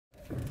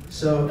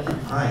So,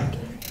 hi.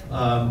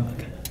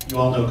 You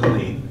all know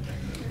Colleen.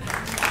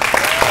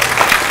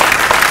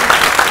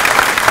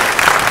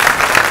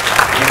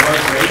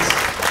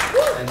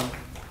 And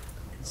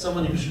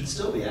someone who should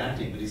still be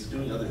acting, but he's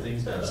doing other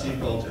things now, Steve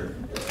Coulter.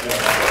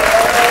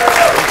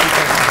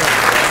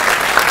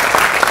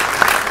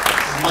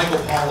 Michael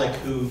Pawlack,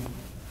 who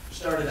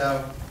started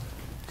out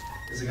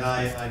as a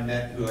guy I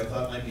met who I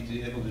thought might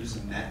be able to do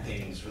some matte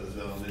paintings for the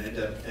film, and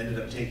ended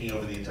up taking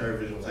over the entire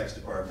visual effects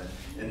department,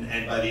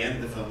 and by the end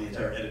of the film, the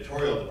entire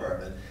editorial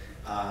department,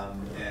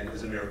 and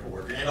is a miracle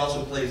worker, and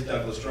also plays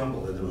Douglas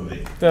Trumbull in the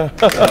movie.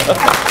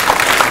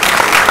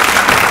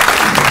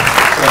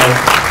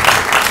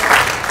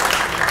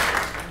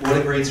 What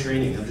a great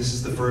screening. This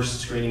is the first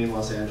screening in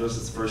Los Angeles.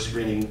 It's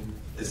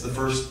the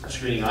first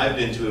screening I've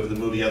been to of the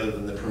movie other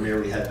than the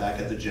premiere we had back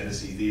at the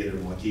Genesee Theater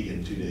in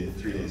Waukegan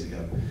 3 days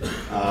ago.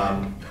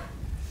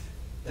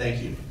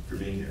 Thank you for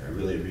being here. I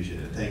really appreciate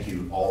it. Thank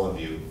you, all of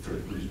you, for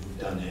who've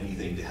done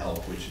anything to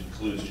help, which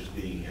includes just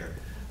being here,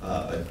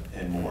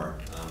 and more,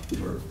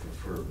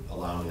 for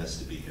allowing us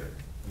to be here.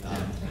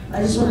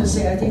 I just want to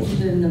say I think you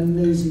did an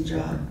amazing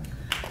job.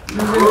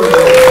 I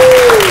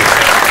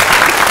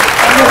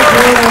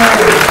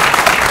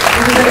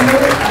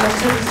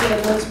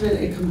know it's been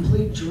a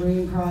complete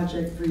dream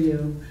project for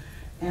you,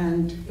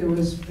 and it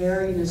was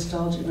very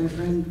nostalgic. My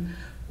friend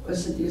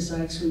Cynthia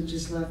Sykes, who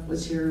just left,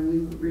 was here, and we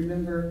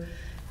remember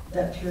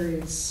that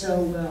period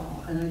so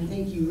well, and I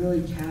think you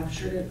really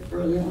captured it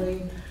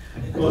brilliantly.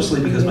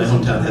 Mostly because my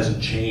hometown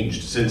hasn't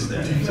changed since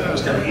then, so it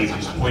was kind of easy,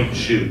 just point and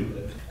shoot.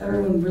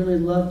 Everyone really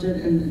loved it,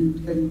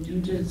 and you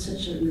did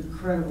such an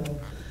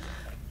incredible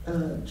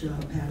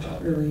job,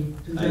 Patrick, really.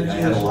 I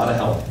had a lot of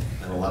help,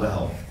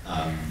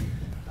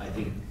 I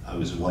think I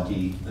was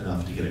lucky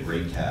enough to get a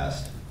great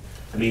cast.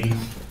 I mean,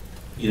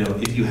 you know,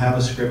 if you have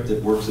a script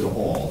that works at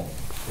all,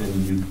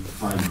 and you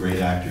find great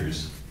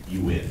actors,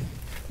 you win.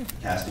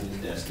 Casting is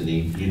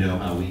destiny. You know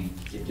how we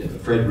get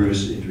Fred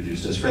Bruce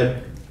introduced us.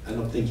 Fred, I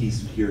don't think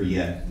he's here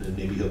yet.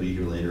 Maybe he'll be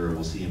here later, or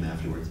we'll see him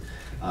afterwards.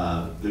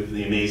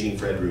 The amazing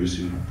Fred Bruce,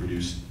 who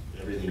produced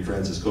everything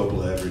Francis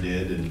Coppola ever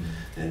did,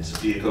 and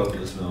Sofia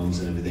Coppola's films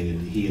and everything,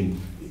 and he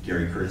and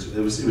Gary Kurtz.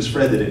 It was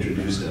Fred that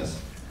introduced us.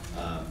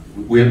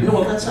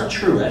 No, that's not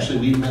true. Actually,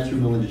 we met through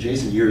Melinda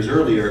Jason years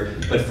earlier,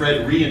 but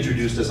Fred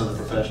reintroduced us on a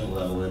professional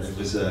level, and it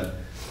was a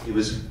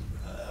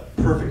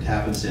perfect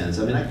happenstance.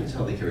 I mean, I can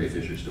tell the Carrie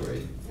Fisher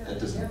story. Yeah, that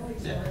doesn't.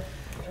 Yeah.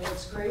 And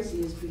what's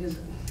crazy is because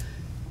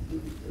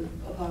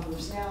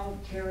Apocalypse Now,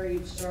 Carrie,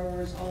 Star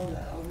Wars, all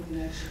the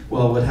connection.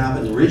 Well, what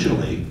happened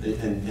originally,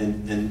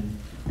 and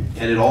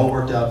it all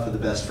worked out for the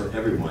best for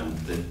everyone,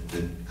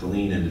 that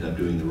Colleen ended up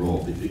doing the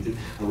role.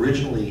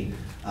 Originally,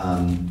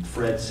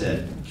 Fred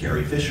said,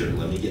 Carrie Fisher,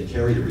 let me get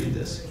Carrie to read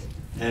this.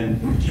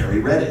 And Carrie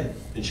read it,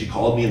 and she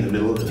called me in the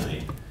middle of the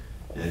night.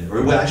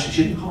 Well, actually,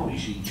 she didn't call me.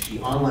 She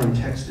online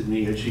texted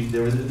me, and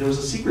there was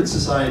a secret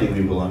society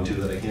we belonged to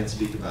that I can't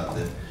speak about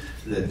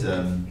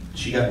that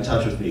she got in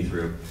touch with me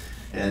through.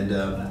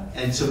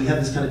 And so we had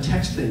this kind of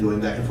text thing going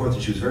back and forth,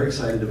 and she was very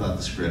excited about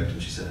the script,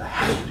 and she said, I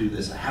have to do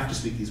this, I have to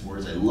speak these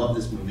words, I love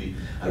this movie,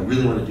 I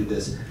really want to do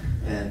this.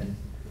 And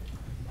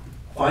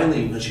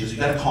finally, when she goes, you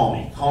gotta call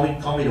me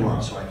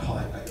tomorrow. So I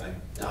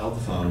dialed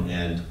the phone,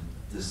 and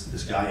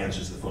this guy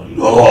answers the phone,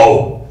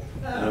 hello!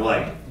 And I'm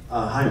like,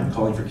 hi, I'm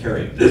calling for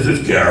Carrie. This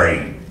is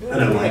Carrie.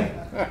 And I'm like,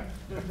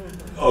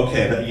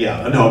 okay,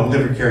 yeah, no, I'm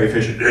looking for Carrie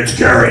Fisher. It's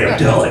Carrie, I'm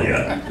telling you.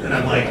 And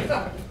I'm like,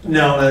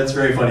 no, that's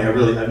very funny.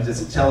 I'm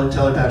just tell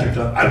her, Patrick.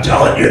 I'm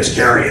telling you, it's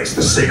Carrie. It's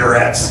the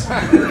cigarettes.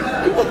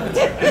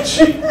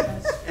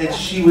 and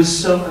she was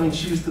so. I mean,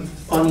 she was the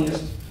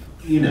funniest.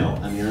 You know,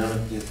 I mean,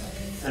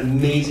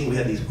 amazing. We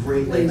had these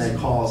great late night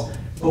calls.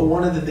 But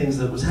one of the things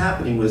that was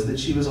happening was that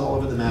she was all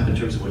over the map in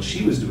terms of what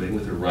she was doing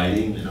with her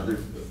writing and other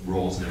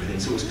roles and everything.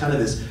 So it was kind of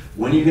this: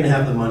 when are you going to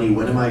have the money?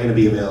 When am I going to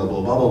be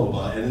available? Blah blah blah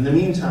blah. And in the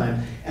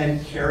meantime,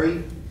 and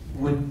Carrie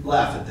would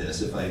laugh at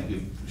this if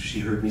she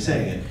heard me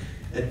saying it.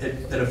 At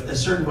a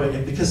certain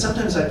point, because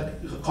sometimes I'd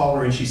call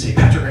her and she'd say,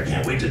 Patrick, I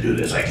can't wait to do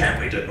this, I can't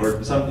wait to,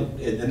 or something,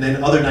 and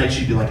then other nights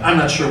she'd be like, I'm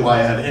not sure why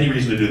I have any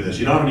reason to do this,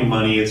 you don't have any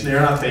money,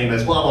 you're not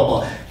famous, blah, blah,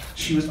 blah.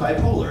 She was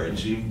bipolar, and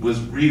she was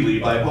really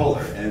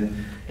bipolar,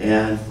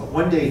 and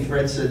one day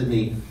Fred said to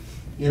me,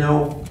 you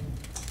know,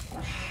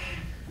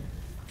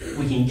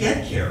 we can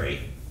get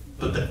Carrie,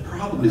 but the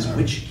problem is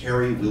which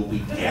Carrie will we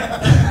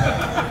get?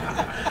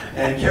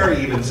 And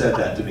Carrie even said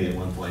that to me at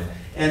one point.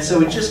 And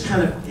so it just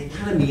kind of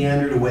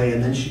meandered away,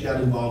 and then she got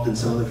involved in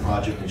some other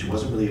project, and she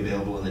wasn't really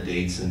available on the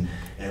dates, and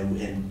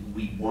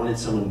we wanted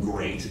someone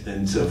great.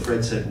 And so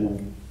Fred said, well,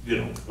 you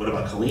know, what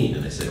about Colleen?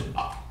 And I said,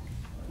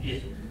 yeah.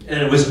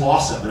 And it was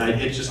awesome,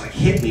 and it just like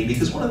hit me,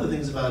 because one of the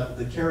things about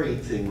the Carrie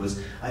thing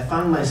was I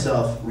found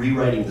myself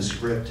rewriting the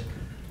script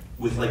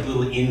with like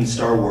little in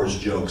Star Wars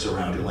jokes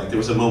around her. Like there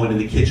was a moment in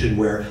the kitchen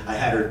where I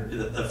had her,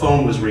 the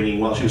phone was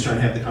ringing while she was trying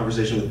to have the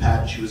conversation with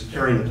Pat, and she was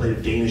carrying a plate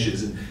of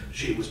Danishes, and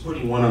she was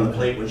putting one on the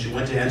plate when she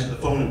went to answer the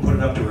phone and put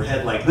it up to her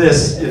head like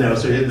this, you know,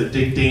 so it had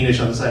the Danish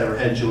on the side of her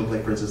head, and she looked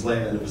like Princess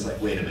Leia, and it was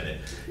like, wait a minute.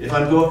 If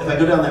I go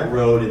down that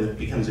road and it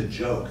becomes a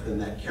joke, then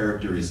that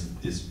character is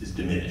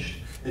diminished.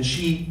 And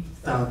she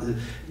found that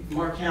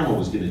Mark Hamill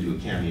was going to do a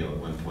cameo at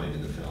one point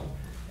in the film.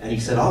 And he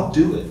said, I'll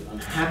do it, I'm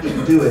happy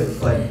to do it,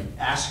 but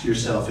ask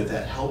yourself if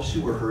that helps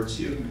you or hurts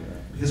you.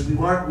 Because we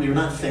are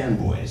not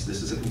fanboys.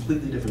 This is a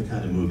completely different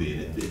kind of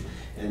movie.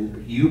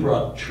 And you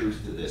brought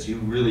truth to this. You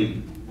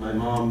really, my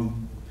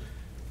mom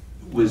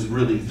was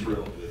really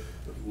thrilled with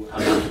how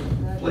you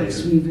played. That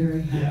makes me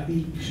very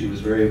happy. Yeah, she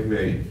was very,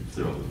 very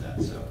thrilled with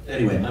that. So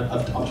anyway,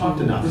 I've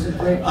talked enough. It was a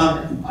great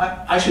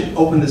I should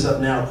open this up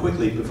now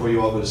quickly before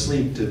you all go to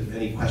sleep to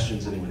any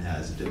questions anyone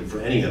has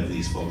for any of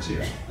these folks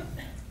here.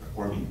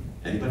 Or me.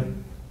 Anybody?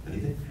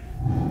 Anything?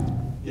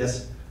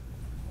 Yes?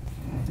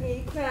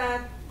 Hey,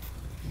 Pat.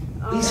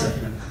 Lisa.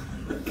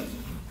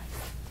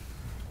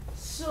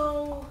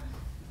 So,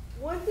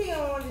 one thing I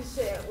wanted to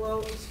say,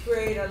 well, it was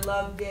great, I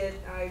loved it,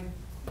 I've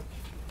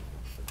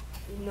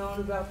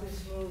known about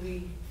this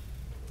movie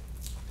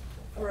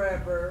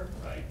forever,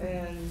 Right.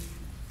 and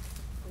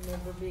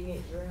remember being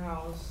at your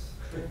house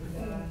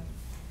in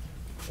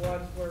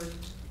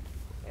Wadsworth,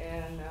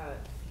 and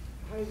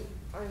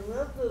I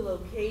love the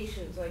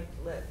locations, like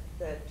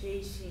that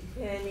J.C.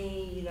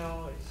 Penney, you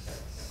know,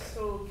 it's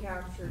so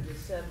captured the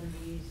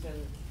 70s,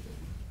 and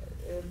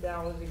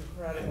that was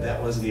incredible. And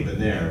that wasn't even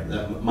there.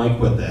 Mike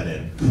put that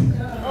in.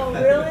 Oh,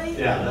 really?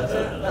 Yeah,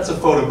 that's a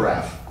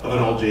photograph of an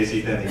old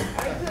J.C. Penney.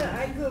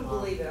 I couldn't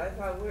believe it. I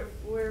thought,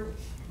 where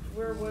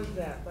was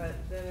that? But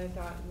then I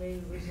thought maybe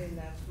it was in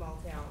that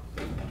small town.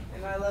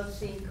 And I love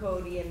seeing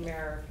Cody and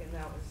Merrick, and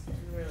that was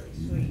really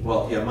sweet.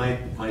 Well, yeah, my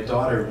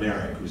daughter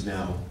Merrick, who's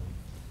now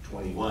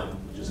 21,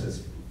 just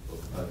as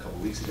a couple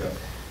weeks ago,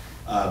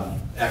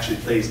 actually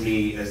plays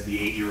me as the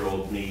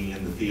 8-year-old me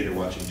in the theater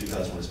watching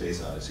 2001: A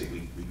Space Odyssey.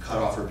 We cut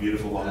off her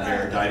beautiful long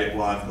hair, dyed it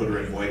blonde, put her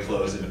in boy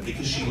clothes, and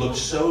because she looked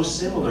so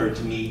similar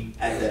to me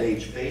at that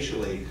age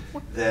facially,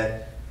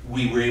 that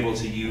we were able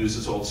to use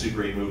those old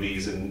Super 8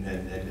 movies and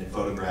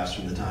photographs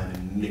from the time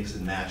and mix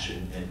and match,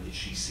 and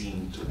she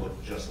seemed to look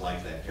just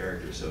like that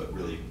character, so it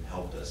really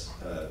helped us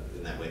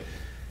in that way.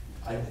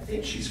 I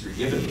think she's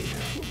forgiven me now.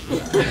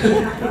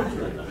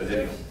 But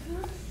anyway.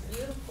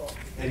 Beautiful.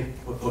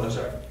 Oh, I'm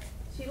sorry.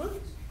 She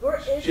looked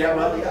gorgeous. Yeah,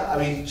 well, yeah. I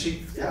mean,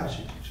 she was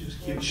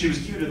cute. She was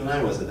cuter than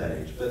I was at that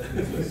age. But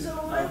So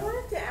what I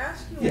wanted to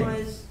ask you Yeah.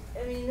 was,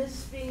 I mean,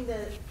 this being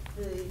the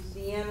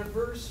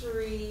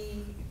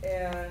anniversary,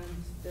 and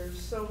there's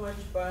so much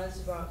buzz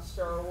about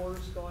Star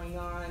Wars going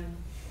on.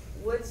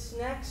 What's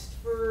next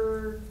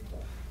for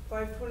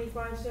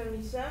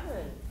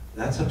 5/25/77?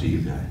 that's up to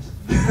you guys.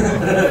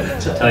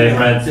 Tell your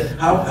friends.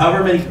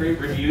 However many great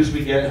reviews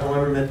we get,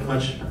 however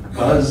much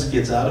buzz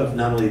gets out of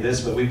not only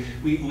this, but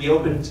we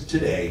opened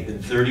today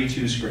in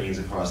 32 screens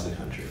across the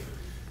country.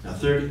 Now,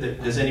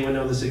 does anyone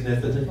know the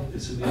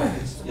significance?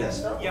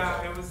 Yes.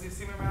 Yeah, it was the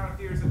same amount of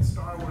theaters that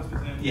Star Wars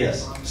was in.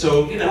 Yes.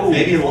 So, you know,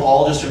 maybe it will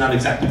all just turn out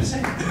exactly the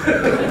same.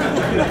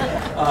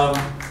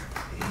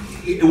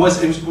 It was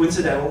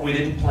coincidental. We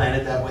didn't plan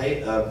it that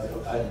way.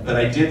 But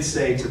I did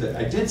say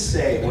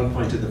at one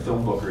point to the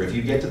film booker, if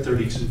you get to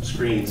 32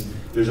 screens,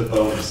 there's a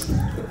bonus.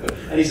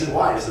 And he said,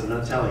 why? I said, I'm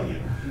not telling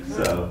you.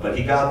 So, but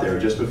he got there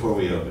just before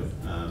we opened.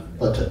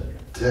 But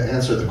to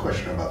answer the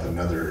question about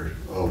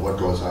what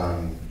goes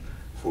on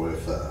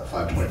with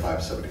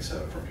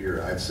 5/25/77 from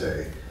here, I'd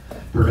say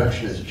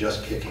production is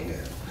just kicking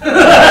in.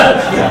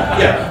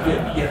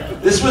 Yeah.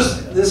 This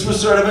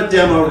was sort of a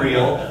demo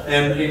reel,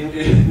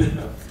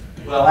 and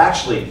well,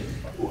 actually,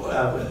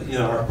 you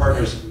know, our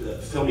partners,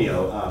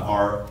 Filmio,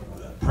 are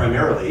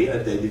primarily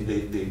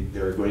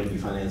they're going to be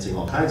financing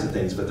all kinds of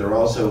things, but they're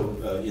also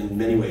in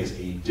many ways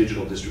a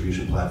digital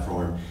distribution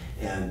platform,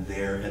 and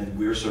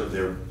we're sort of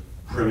their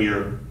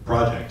premier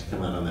project to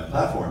come out on that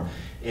platform.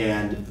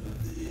 And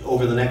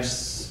over the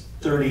next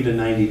 30 to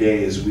 90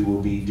 days, we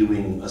will be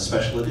doing a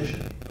special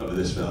edition of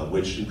this film,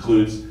 which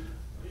includes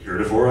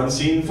heretofore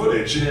unseen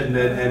footage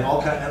and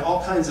all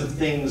kinds of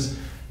things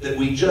that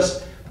we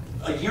just,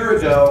 a year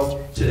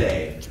ago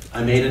today,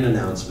 I made an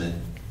announcement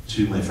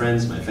to my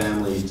friends, my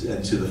family,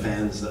 and to the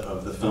fans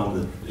of the film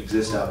that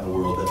exist out in the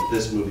world that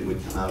this movie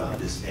would come out on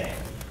this day.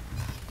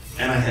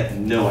 And I had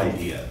no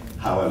idea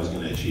how I was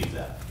going to achieve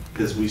that,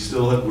 because we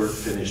still weren't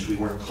finished, we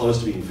weren't close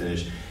to being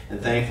finished. And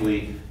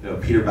thankfully, you know,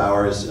 Peter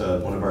Bowers,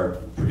 one of our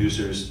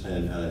producers,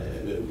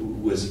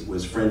 and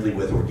was friendly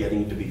with, or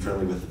getting to be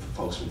friendly with the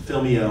folks from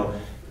Filmio.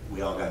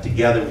 We all got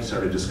together, we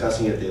started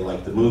discussing it. They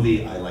liked the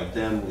movie, I liked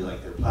them, we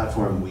liked their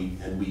platform,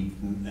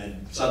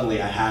 and suddenly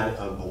I had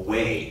a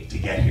way to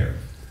get here.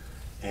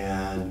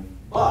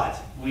 But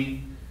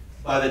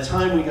by the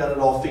time we got it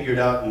all figured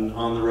out and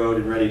on the road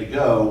and ready to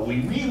go,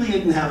 we really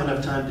didn't have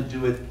enough time to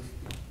do it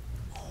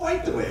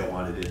quite the way I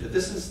wanted it. But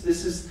this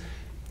is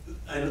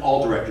and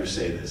all directors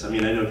say this. I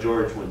mean, I know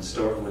George, when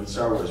Star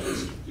Wars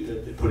was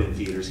put in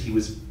theaters, he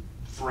was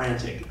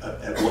frantic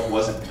at what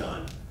wasn't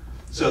done.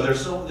 So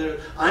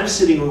I'm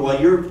sitting,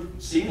 while you're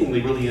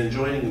seemingly really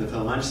enjoying the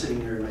film, I'm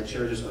sitting here in my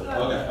chair just going,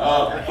 okay,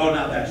 oh,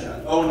 not that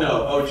shot, oh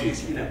no, oh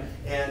geez, you know.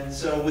 And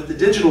so with the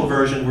digital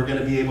version, we're going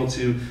to be able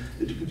to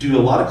do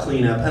a lot of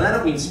cleanup, and I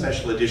don't mean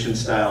special edition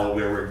style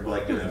where we're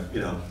like going to,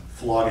 you know,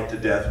 flog it to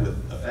death with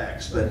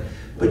effects, but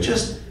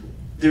just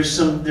there's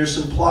some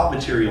plot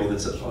material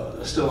that's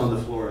still on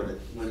the floor that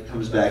when it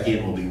comes back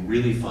in will be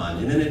really fun.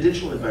 And in a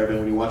digital environment,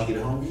 when you're watching it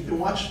at home, you can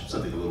watch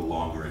something a little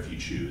longer if you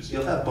choose.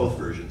 You'll have both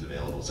versions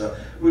available. So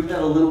we've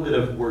got a little bit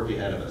of work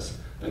ahead of us.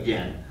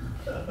 Again,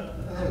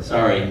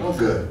 sorry. Oh,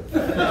 good.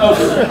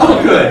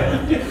 Oh,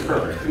 good.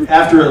 Perfect.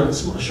 After a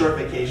short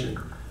vacation.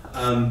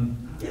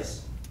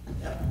 Yes.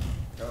 Yeah.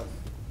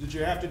 Did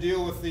you have to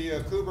deal with the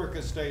Kubrick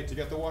estate to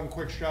get the one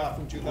quick shot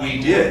from 2001?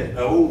 We did.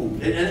 Oh,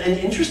 and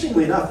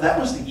interestingly enough, that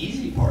was the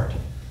easy part.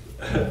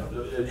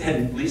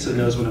 And Lisa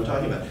knows what I'm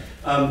talking about.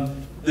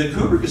 The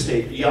Kubrick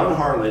estate, Jan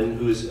Harlan,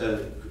 who is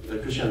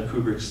Christian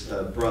Kubrick's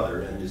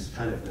brother and is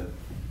kind of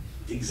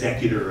the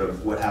executor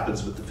of what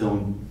happens with the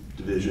film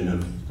division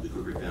of the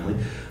Kubrick family,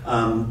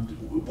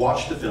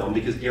 watched the film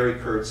because Gary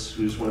Kurtz,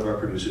 who's one of our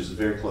producers, is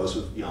very close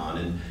with Jan,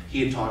 and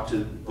he had talked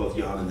to both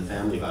Jan and the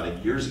family about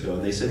it years ago,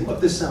 and they said, look,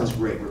 this sounds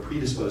great. We're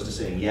predisposed to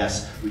saying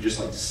yes, we'd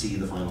just like to see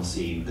the final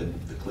scene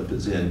that the clip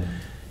is in.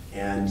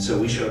 And so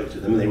we showed it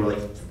to them, and they were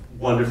like,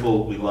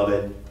 wonderful, we love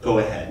it, go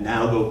ahead.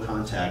 Now go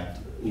contact,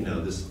 you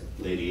know, this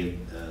lady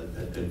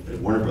at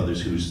Warner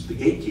Brothers who's the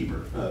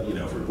gatekeeper, you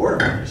know, for Warner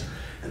Brothers.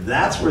 And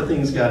that's where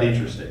things got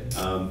interesting.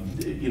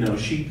 You know,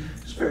 she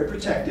was very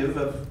protective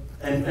of,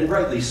 and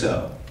rightly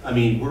so. I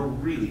mean, we're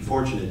really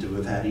fortunate to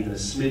have had even a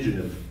smidgen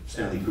of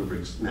Stanley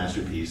Kubrick's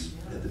masterpiece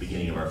at the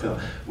beginning of our film.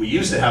 We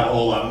used to have a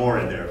whole lot more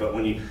in there, but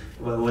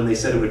when they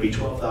said it would be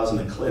 12,000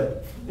 a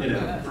clip, you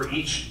know, for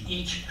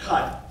each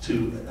cut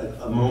to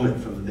a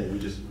moment from the thing,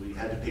 we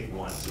had to pick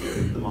one, so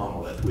the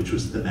monolith, which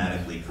was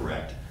thematically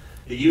correct.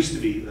 It used to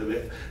be,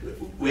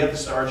 we had the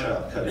Star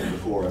Child cut in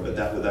before, but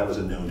that was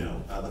a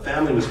no-no. The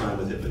family was fine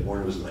with it, but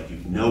Warner was like,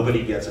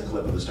 nobody gets a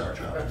clip of the Star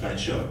Child. You can't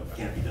show it, it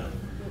can't be done.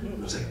 It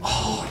was like,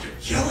 oh, you're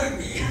killing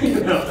me!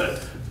 You know,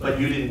 but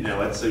you didn't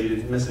know it, so you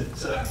didn't miss it.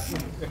 So,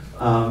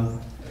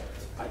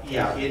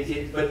 yeah,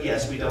 but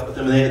yes, we dealt with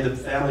them. The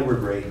family were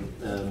great.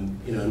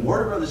 You know, and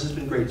Warner Brothers has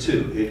been great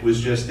too. It was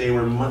just, they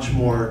were much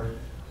more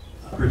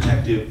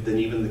protective than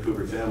even the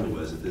Kubrick family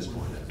was at this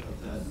point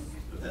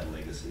of that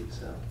legacy.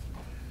 So,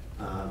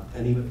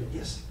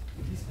 yes.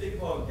 Could you speak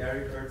about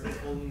Gary Kurtz's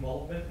full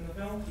involvement in the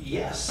film?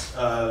 Yes,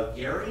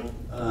 Gary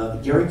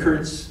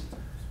Kurtz.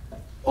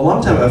 A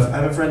long time. I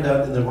have a friend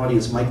out in the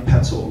audience, Mike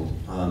Petzold.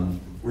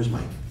 Where's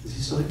Mike? Is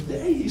he still here?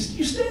 Hey, you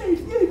stayed.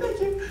 Yay,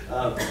 thank you.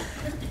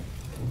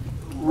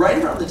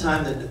 Right around the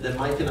time that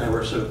Mike and I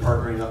were sort of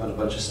partnering up on a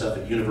bunch of stuff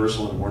at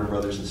Universal and Warner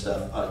Brothers and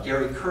stuff,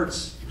 Gary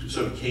Kurtz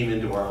sort of came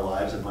into our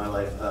lives and my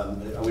life.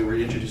 We were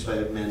introduced by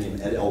a man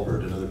named Ed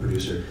Elbert, another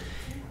producer.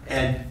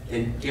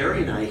 And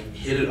Gary and I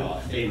hit it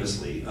off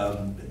famously.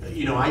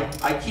 You know,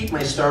 I keep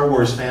my Star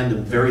Wars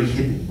fandom very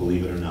hidden,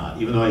 believe it or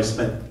not. Even though I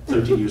spent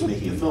 13 years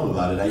making a film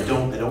about it, I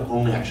don't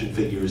own action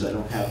figures. I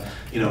don't have,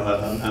 you know,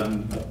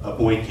 a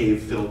boy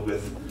cave filled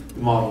with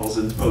models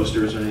and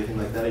posters or anything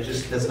like that.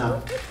 That's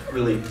not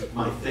really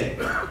my thing.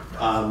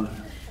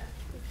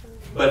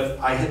 But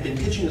I had been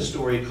pitching a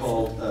story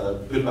called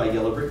Goodbye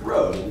Yellow Brick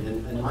Road,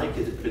 and Mike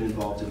had been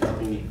involved in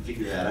helping me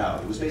figure that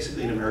out. It was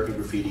basically an American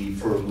Graffiti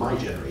for my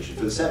generation,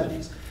 for the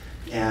 70s.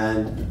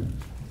 And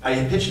I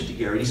had pitched it to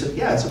Gary, and he said,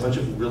 yeah, it's a bunch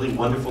of really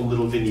wonderful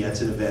little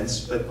vignettes and events,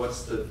 but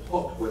what's the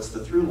hook? What's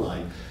the through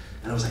line?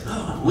 And I was like,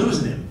 oh, I'm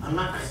losing him. I'm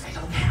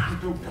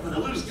gonna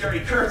lose Gary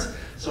Kurtz.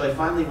 So I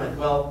finally went,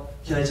 well,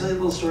 can I tell you a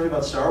little story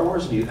about Star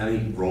Wars? And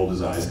he rolled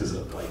his eyes, because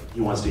like,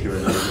 he wants to hear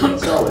another thing about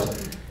Star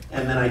Wars.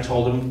 And then I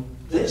told him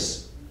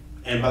this.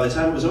 And by the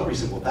time it was over, he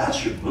said, well,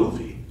 that's your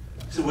movie.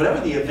 So whatever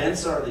the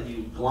events are that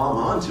you glom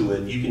onto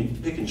it, you can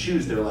pick and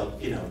choose. They're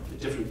like, you know,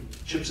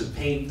 different chips of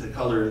paint to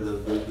color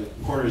the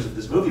corners of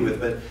this movie with,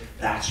 but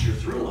that's your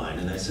through line.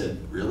 And I said,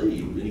 really?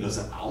 And he goes,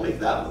 I'll make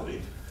that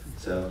movie.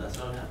 So that's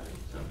how it happened.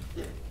 So,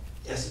 yeah.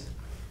 Yes?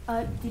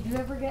 Did you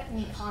ever get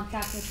in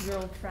contact with your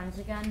old friends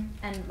again,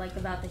 and like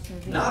about this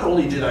movie? Not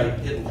only did I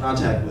get in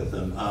contact with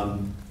them,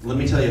 let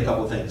me tell you a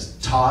couple of things.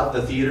 Todd,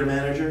 the theater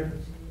manager,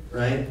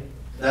 right?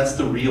 That's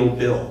the real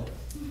Bill.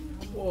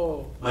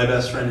 Whoa. My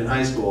best friend in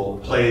high school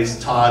plays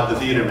Todd, the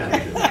theater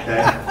manager.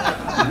 Okay.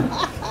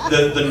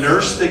 The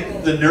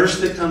nurse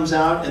that comes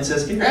out and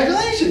says,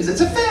 "Congratulations,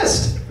 it's a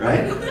fist,"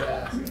 right?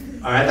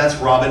 All right, that's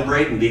Robin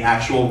Brayton, the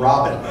actual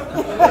Robin,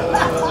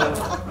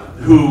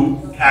 who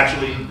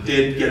actually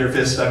did get her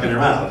fist stuck in her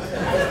mouth.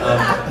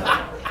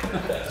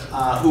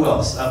 Who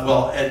else?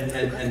 Well,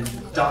 and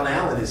Don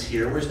Allen is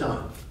here. Where's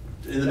Don?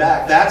 In the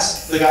back.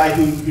 That's the guy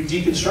who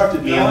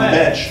deconstructed me on the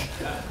bench.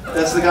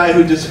 That's the guy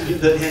who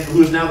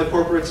is now the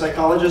corporate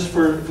psychologist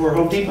for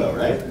Home Depot,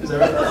 right? Is that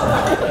right?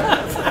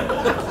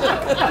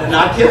 I'm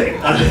not kidding.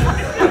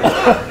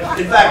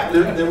 In fact,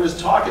 there was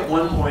talk at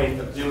one point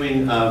of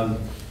doing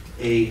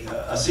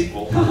a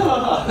sequel.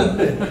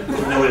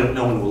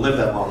 No one will live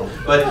that long.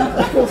 But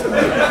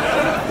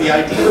the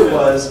idea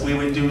was we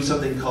would do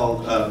something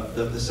called,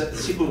 the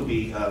sequel would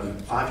be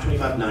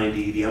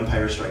 5/25/90, The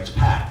Empire Strikes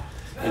Back,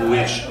 in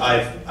which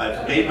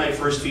I've made my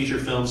first feature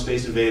film,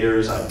 Space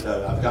Invaders.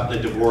 I've gotten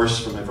a divorce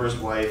from my first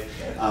wife.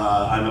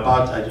 I'm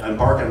about to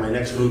embark on my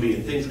next movie,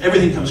 and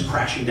everything comes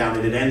crashing down,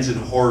 and it ends in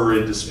horror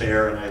and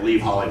despair, and I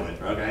leave Hollywood,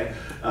 okay?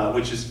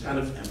 Which is kind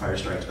of Empire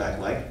Strikes Back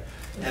like.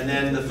 And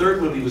then the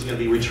third movie was going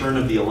to be Return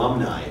of the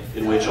Alumni,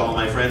 in which all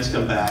my friends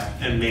come back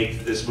and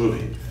make this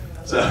movie.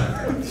 So,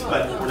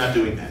 but we're not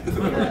doing that.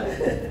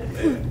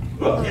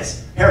 Well,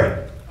 yes, Harry.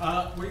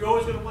 Were you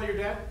always going to play your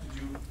dad?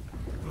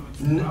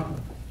 Did you?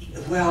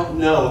 Well,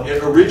 no.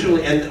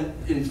 Originally, and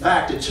in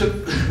fact, it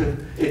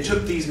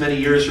took these many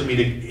years for me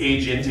to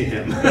age into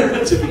him,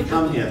 to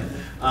become him.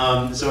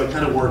 So it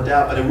kind of worked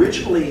out. But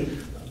originally,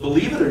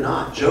 believe it or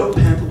not, Joe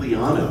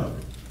Pantoliano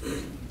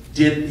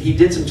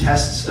did some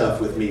test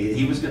stuff with me.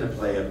 He was going to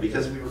play him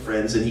because we were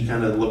friends, and he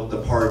kind of looked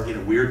the part in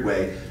a weird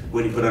way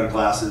when he put on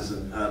glasses.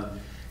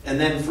 And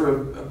then for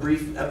a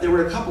brief, there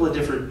were a couple of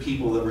different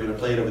people that were going to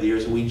play it over the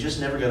years, and we just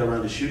never got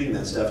around to shooting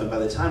that stuff. And by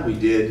the time we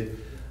did,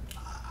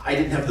 I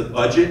didn't have the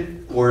budget,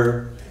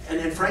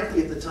 and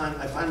frankly at the time,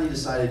 I finally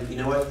decided, you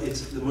know what,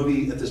 the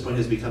movie at this point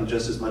has become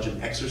just as much an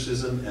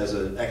exorcism as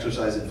an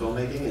exercise in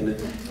filmmaking,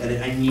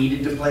 and I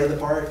needed to play the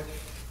part.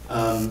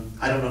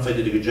 I don't know if I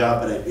did a good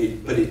job, but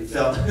it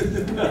felt.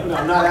 No,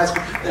 I'm not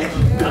asking. Thank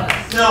you.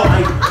 No,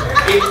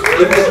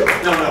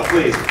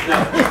 please,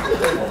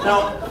 no.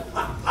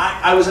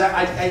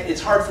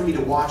 It's hard for me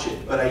to watch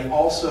it, but I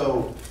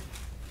also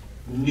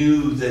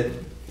knew that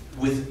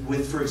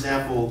with for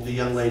example, the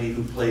young lady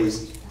who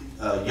plays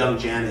young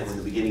Janet in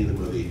the beginning of the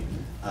movie,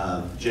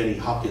 Jenny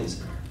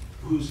Hopkins,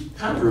 who's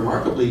kind of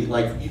remarkably,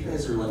 like, you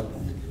guys are like,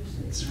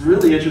 it's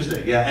really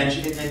interesting, yeah, and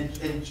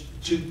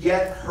to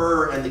get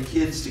her and the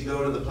kids to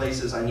go to the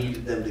places I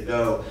needed them to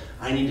go,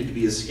 I needed to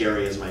be as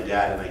scary as my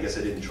dad, and I guess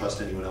I didn't trust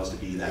anyone else to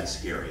be that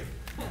scary.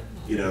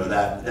 You know,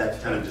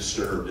 that kind of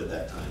disturbed at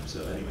that time,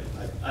 so anyway,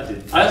 I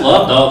did. I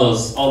loved all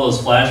those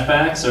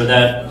flashbacks, or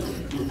that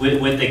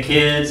with the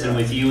kids and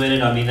with you in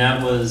it. I mean,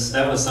 that was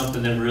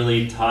something that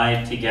really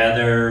tied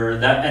together.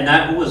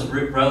 That was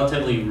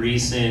relatively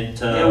recent.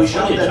 Yeah, we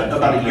shot that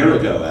about a year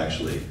ago,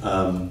 actually,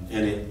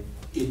 and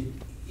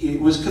it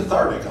was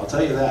cathartic. I'll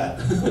tell you that.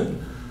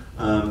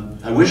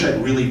 I wish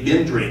I'd really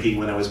been drinking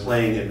when I was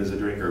playing him as a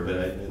drinker, but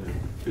I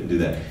couldn't do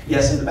that.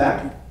 Yes, in the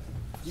back.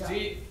 Yeah.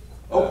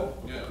 Oh,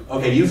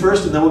 okay. You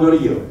first, and then we'll go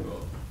to you.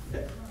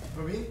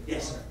 For me?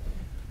 Yes.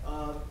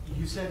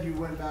 You said you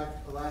went back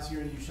last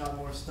year and you shot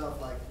more stuff.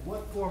 Like,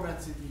 what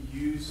formats did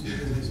you use?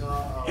 Because I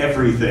saw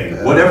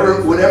everything.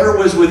 Whatever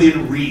was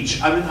within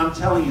reach. I mean, I'm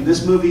telling you,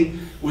 this movie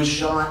was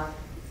shot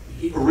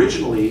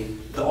originally.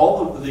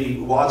 All of the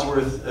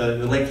Wadsworth,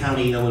 Lake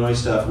County, Illinois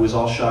stuff was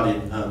all shot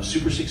in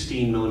Super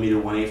 16 millimeter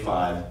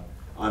 185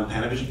 on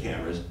Panavision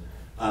cameras,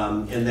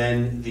 and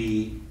then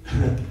the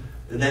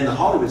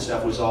Hollywood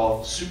stuff was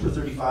all Super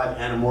 35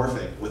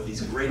 anamorphic with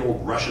these great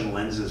old Russian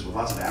lenses with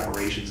lots of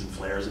aberrations and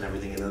flares and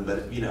everything in them,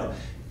 but you know,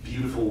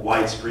 beautiful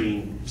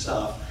widescreen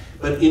stuff.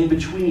 But in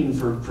between,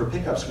 for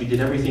pickups, we did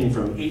everything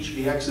from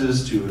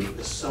HVXs to a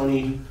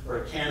Sony or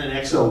a Canon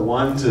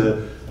XL1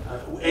 to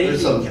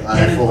anything,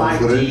 Canon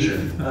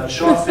 5D.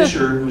 Shaw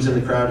Fisher, who's in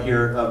the crowd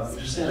here,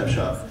 just stand up,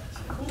 Shaw.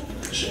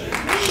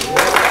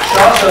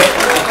 Shaw's a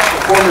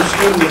former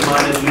student of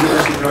mine at the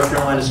University of North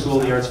Carolina School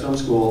of the Arts Film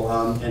School,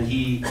 and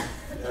he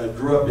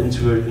grew up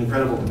into an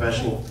incredible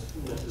professional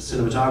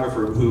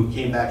cinematographer who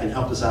came back and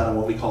helped us out on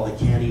what we call the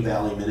Canny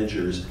Valley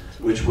miniatures,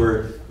 which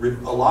were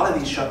a lot of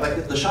these shots,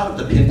 like the shot of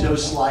the Pinto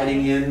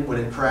sliding in when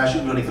it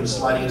crashes, when it comes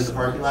sliding into the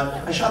parking lot.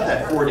 I shot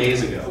that 4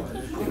 days ago.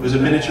 It was a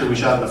miniature we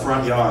shot in the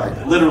front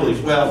yard, literally,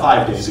 well,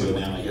 5 days ago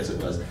now, I guess it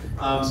was.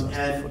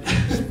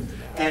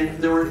 And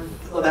there were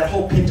that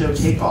whole Pinto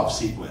takeoff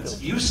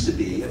sequence used to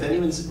be, if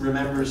anyone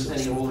remembers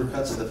any older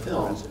cuts of the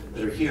film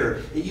that are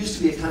here, it used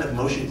to be a kind of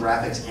motion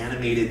graphics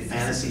animated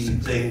fantasy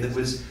thing that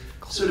was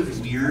sort of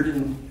weird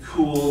and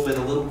cool, but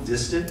a little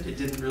distant. It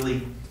didn't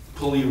really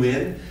pull you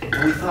in.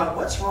 And we thought,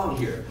 what's wrong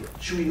here?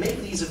 Should we make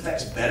these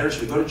effects better?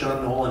 Should we go to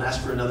John Knoll and ask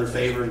for another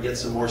favor and get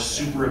some more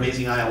super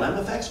amazing ILM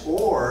effects?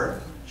 Or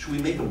should we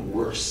make them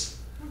worse?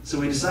 So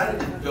we decided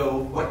to go,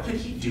 what could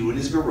he do in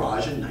his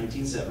garage in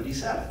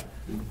 1977?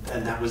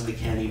 And that was the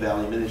Canny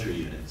Valley miniature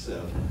unit.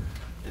 So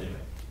anyway,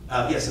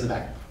 yes, in the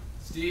back.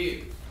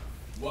 Steve,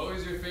 what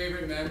was your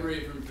favorite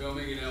memory from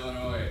filming in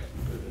Illinois?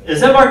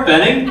 Is that Mark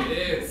Benning? It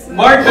is.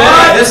 Mark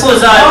Benning. This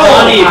was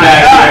Johnny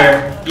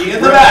back here. You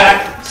in the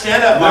back.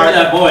 Stand up, Mark.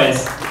 Remember that,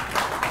 boys.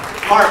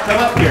 Mark, come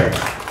up here.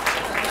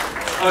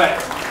 All right.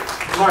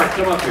 Mark,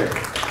 come up here.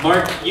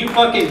 Mark, you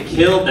fucking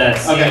killed that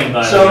scene,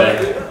 by the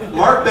way.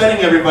 Mark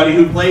Benning, everybody,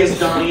 who plays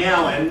Donnie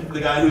Allen, the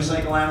guy who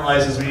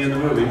psychoanalyzes me in the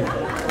movie.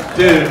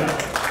 Dude.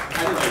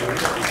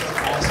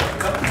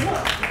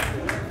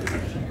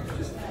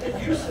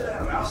 You sit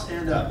down, I'll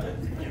stand up.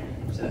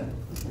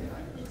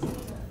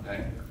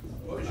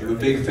 I'm a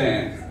big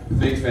fan.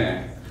 Big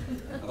fan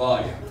of all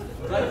of you.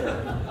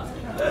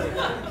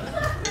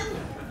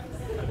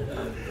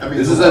 I mean,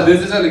 This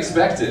is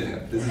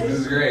unexpected. This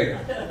is great.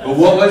 But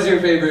what was your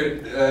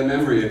favorite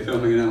memory of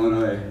filming in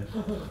Illinois?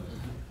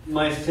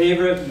 My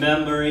favorite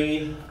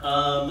memory,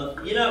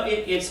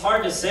 it's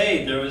hard to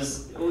say. There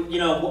was,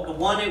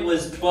 one, it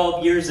was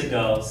 12 years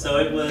ago, so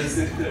it was,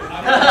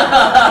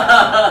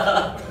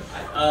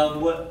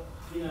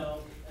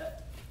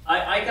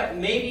 I got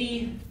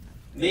maybe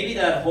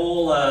that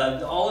whole,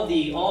 all of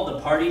the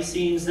party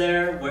scenes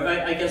there, where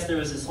I guess there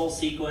was this whole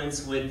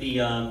sequence with the,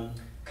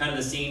 kind of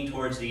the scene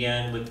towards the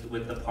end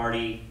with the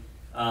party.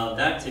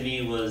 That to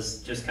me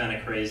was just kind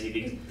of crazy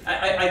because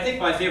I think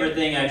my favorite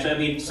thing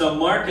actually, so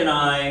Mark and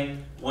I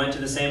went to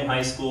the same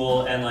high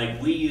school, and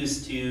like we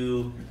used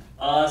to,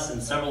 us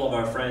and several of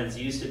our friends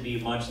used to be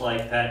much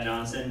like Pat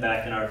Johnson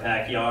back in our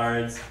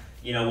backyards,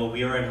 when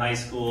we were in high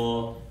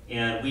school,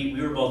 and we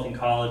were both in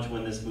college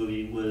when this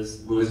movie was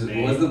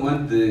made. What was the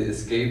one, the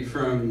escape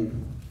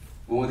from,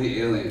 one with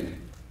the alien?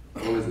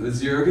 What was it, the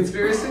Zero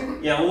Conspiracy?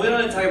 Yeah, well, we don't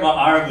want to talk about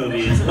our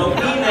movies, but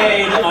we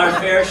made our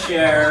fair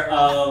share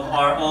of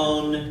our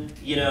own,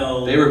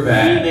 They were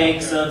bad.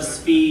 remakes of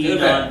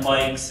Speed on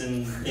bikes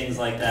and things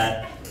like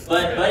that.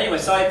 But anyway,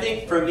 so I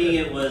think for me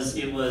it was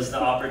the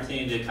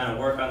opportunity to kind of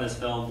work on this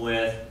film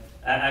with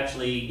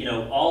actually,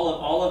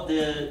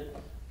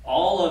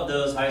 all of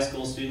those high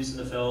school students in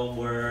the film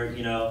were,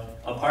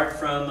 apart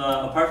from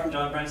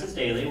John Francis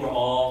Daly, were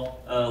all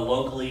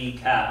locally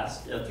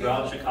cast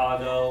throughout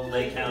Chicago,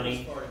 Lake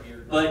County.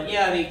 But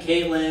yeah, I mean,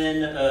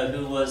 Caitlin,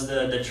 who was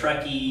the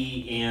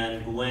Trekkie,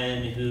 and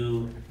Gwen,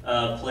 who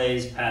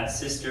plays Pat's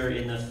sister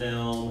in the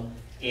film,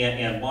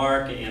 and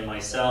Mark and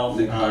myself.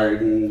 Nick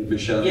Harden,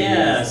 Michelle.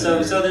 Yeah,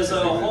 so there's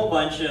a whole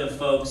bunch of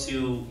folks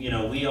who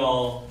we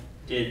all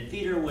did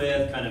theater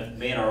with, kind of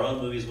made our own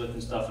movies with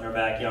and stuff in our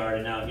backyard,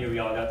 and now here we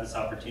all got this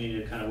opportunity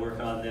to kind of work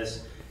on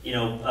this,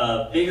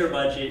 bigger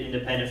budget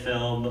independent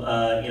film,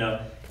 to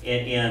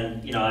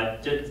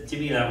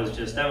me that was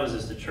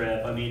just a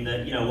trip. I mean,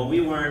 that when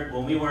we weren't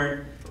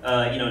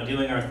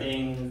doing our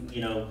thing,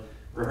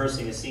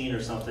 rehearsing a scene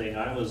or something,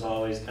 I was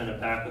always kind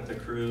of back with the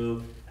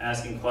crew,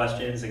 asking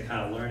questions and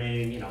kind of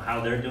learning,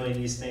 how they're doing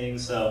these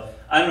things. So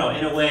I don't know.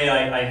 In a way,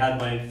 I had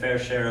my fair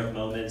share of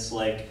moments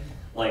like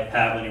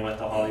Pat when he went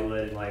to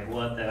Hollywood, and like,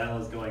 what the hell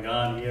is going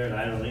on here? And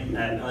I don't even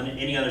have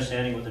any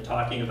understanding what they're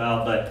talking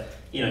about, but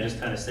just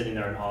kind of sitting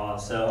there in awe.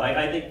 So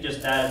I think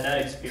just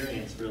that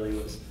experience really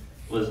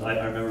was I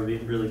remember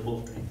being really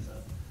cool for me. So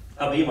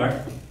how about you, Mark?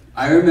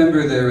 I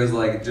remember there was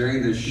like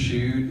during the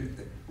shoot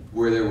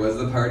where there was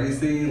the party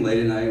scene, late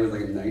at night, it was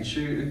like a night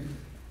shoot,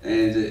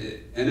 and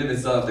in of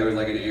itself there was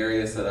like an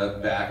area set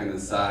up back on the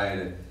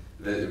side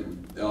that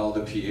all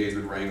the PAs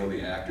would wrangle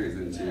the actors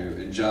into,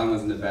 and John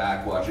was in the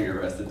back watching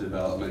Arrested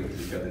Development because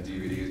he's got the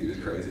DVDs and he was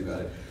crazy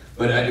about it.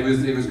 But it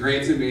was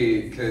great to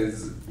me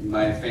because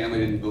my family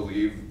didn't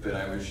believe that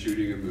I was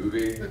shooting a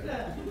movie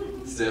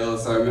still,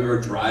 so I remember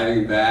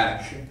driving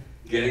back,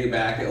 getting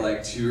back at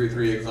like 2 or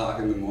 3 o'clock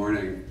in the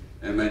morning,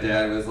 and my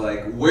dad was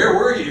like, "Where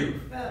were you?"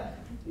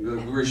 We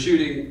were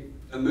shooting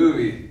a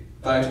movie,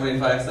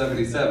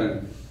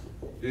 5/25/77.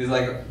 He was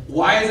like,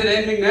 "Why is it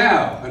ending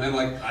now?" And I'm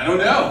like, "I don't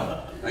know.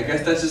 I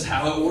guess that's just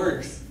how it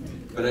works."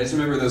 But I just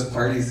remember those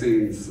party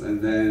scenes,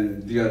 and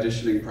then the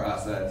auditioning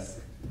process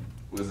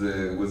was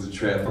a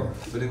trip.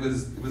 But it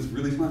was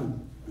really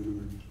fun. I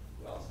remember.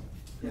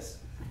 Yes.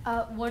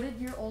 What did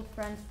your old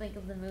friends think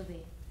of the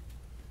movie?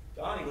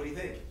 Donnie, what do you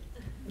think?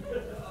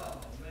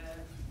 Oh, man.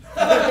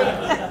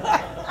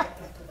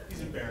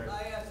 He's embarrassed.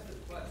 I asked the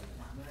question,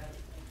 man.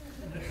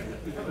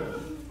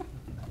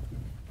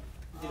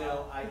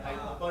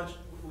 A bunch,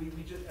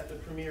 we just, at the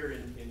premiere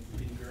in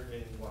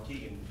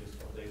Waukegan just a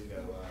couple days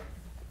ago,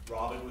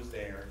 Robin was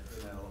there,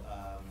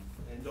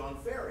 and Dawn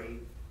Ferry,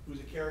 who's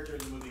a character in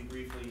the movie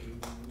briefly,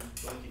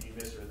 Blinky, you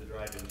miss her at the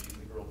drive-in, she's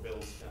the girl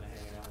Bill's kind of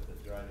hanging out with at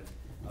the drive-in.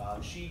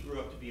 She grew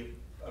up to be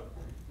a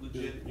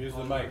legit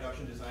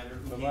production designer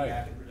who came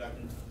back and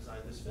production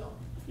designed this film.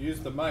 Use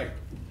the mic.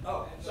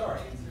 Oh, sorry.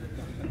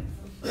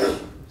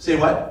 Say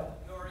what?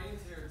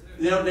 Noreen's here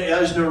too.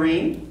 There's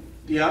Noreen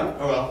DeYoung.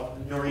 Oh well,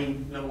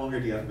 Noreen no longer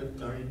DeYoung, but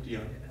Noreen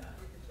DeYoung,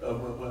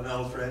 an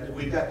old friend.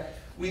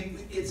 And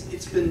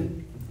it's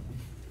been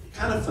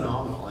kind of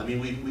phenomenal. I mean,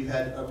 we've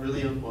had a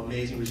really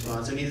amazing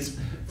response. I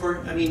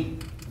mean,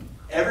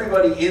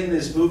 everybody in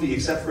this movie,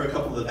 except for a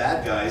couple of the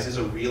bad guys, is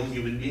a real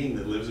human being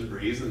that lives and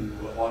breathes and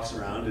walks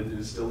around and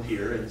is still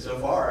here. And so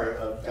far,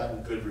 I've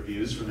gotten good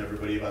reviews from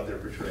everybody about their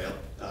portrayal.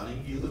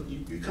 Donnie,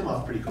 you come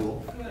off pretty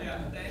cool.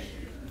 Yeah, thank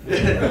you.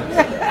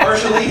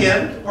 Partially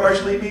him,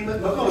 partially me,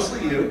 but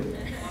mostly you.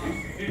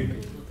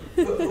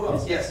 Who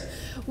else? Yes.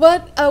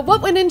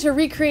 What went into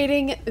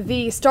recreating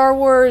the Star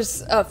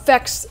Wars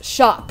effects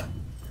shop?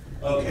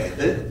 Okay,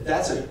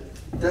 that's a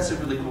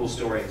really cool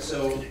story.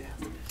 So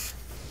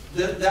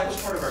that was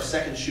part of our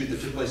second shoot that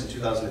took place in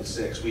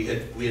 2006. We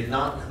had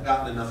not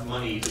gotten enough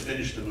money to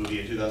finish the movie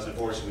in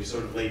 2004, so we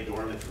sort of laid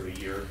dormant for a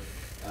year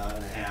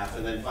and a half,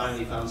 and then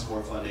finally found some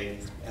more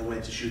funding and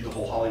went to shoot the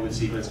whole Hollywood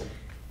sequence.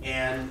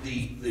 And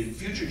the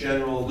future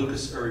general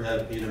Lucas, or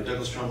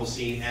Douglas Trumbull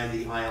scene and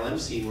the ILM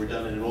scene were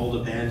done in an old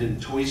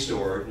abandoned toy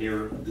store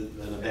near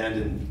an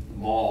abandoned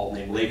mall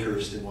named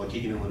Lakehurst in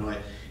Waukegan, Illinois.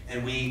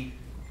 And we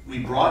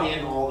brought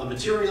in all the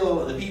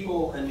material, the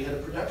people, and we had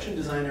a production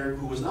designer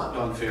who was not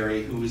Don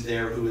Ferry, who was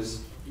there, who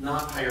was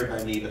not hired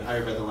by me, but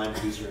hired by the line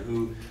producer,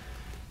 who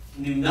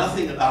knew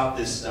nothing about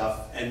this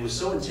stuff and was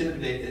so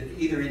intimidated,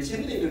 either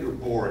intimidated or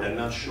bored, I'm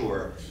not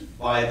sure,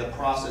 by the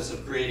process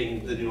of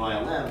creating the new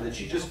ILM, that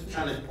she just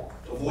kind of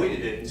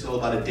avoided it until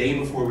about a day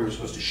before we were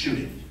supposed to shoot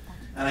it.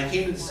 And I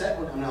came to the set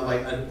and I'm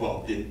like,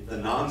 well, the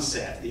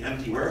non-set, the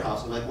empty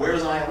warehouse. I'm like,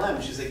 where's ILM?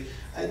 And she's like,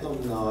 I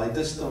don't know. I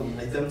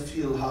don't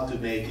feel how to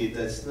make it.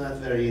 That's not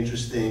very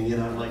interesting. You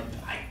know, I'm like,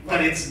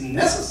 but it's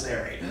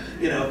necessary.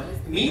 You know.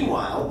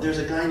 Meanwhile, there's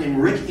a guy named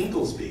Rick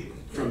Inklesby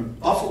from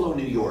Buffalo,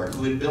 New York,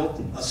 who had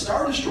built a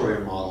Star Destroyer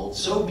model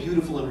so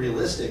beautiful and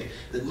realistic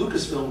that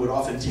Lucasfilm would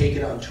often take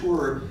it on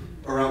tour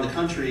around the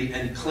country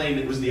and claim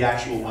it was the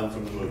actual one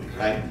from the movie.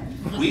 Right?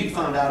 We'd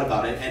found out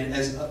about it, and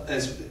as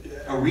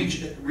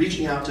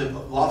reaching out to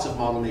lots of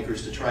model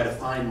makers to try to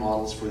find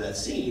models for that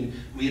scene,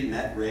 we had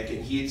met Rick,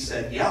 and he had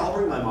said, yeah, I'll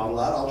bring my model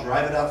out, I'll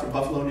drive it out from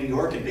Buffalo, New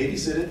York, and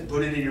babysit it and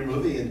put it in your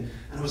movie. And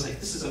I was like,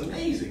 this is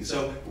amazing.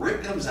 So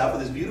Rick comes out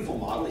with his beautiful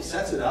model, he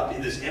sets it up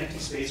in this empty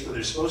space where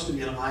there's supposed to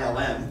be an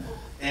ILM,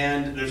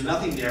 and there's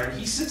nothing there, and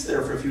he sits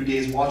there for a few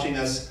days watching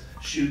us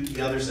shoot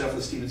the other stuff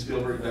with Steven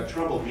Spielberg and Doug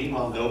Trumbull.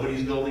 Meanwhile,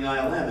 nobody's building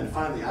ILM, and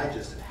finally I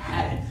just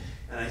had it.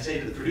 And I say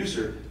to the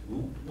producer,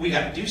 we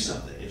got to do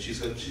something. And she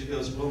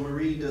goes, well,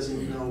 Marie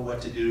doesn't know what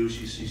to do.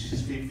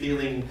 She's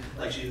feeling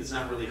like it's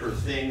not really her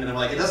thing. And I'm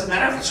like, it doesn't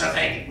matter if it's her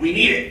thing. We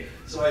need it.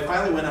 So I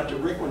finally went up to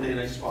Rick one day and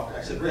I just walked.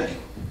 I said, Rick. And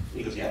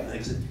he goes, yeah. And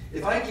I said,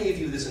 if I gave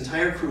you this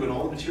entire crew and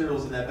all the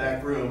materials in that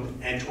back room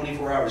and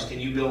 24 hours, can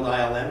you build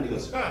ILM? And he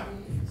goes,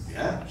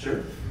 yeah,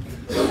 sure.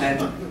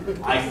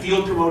 And I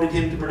field promoted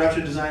him to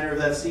production designer of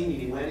that scene.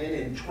 And he went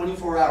in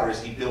 24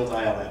 hours, he built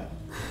ILM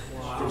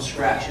from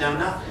scratch.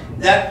 Now,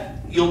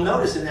 you'll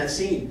notice in that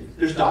scene,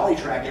 there's dolly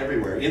track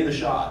everywhere in the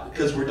shot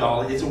because we're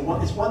dolly. It's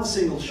one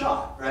single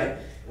shot, right?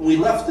 And we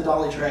left the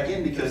dolly track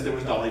in because there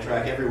was dolly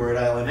track everywhere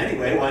at ILM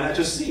anyway. Why not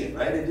just see it,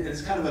 right?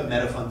 It's kind of a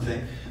meta fun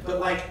thing. But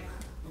like,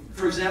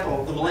 for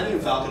example, the Millennium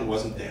Falcon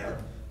wasn't there.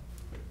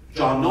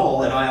 John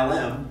Knoll at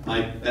ILM,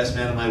 my best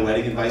man at my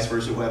wedding and vice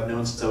versa, who I've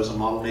known since I was a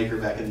model maker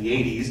back in the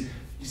 80s,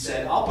 he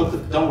said,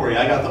 don't worry,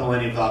 I got the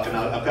Millennium Falcon.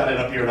 I've got it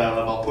up here at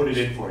ILM. I'll put it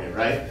in for you,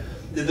 right?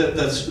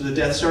 The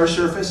Death Star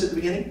surface at the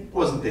beginning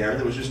wasn't there.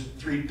 There was just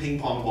 3 ping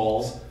pong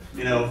balls,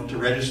 to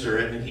register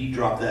it, and he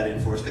dropped that in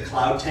for us. The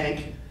cloud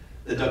tank,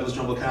 the Douglas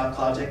Trumbull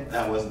cloud tank,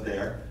 that wasn't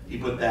there. He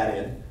put that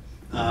in.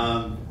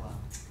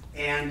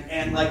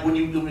 And like when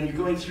you're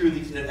going through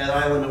at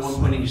ILM at one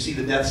point and you see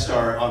the Death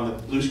Star on the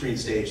blue screen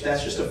stage,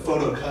 that's just a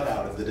photo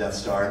cutout of the Death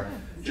Star,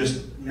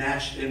 just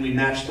matched, and we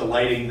matched the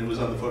lighting that was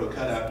on the photo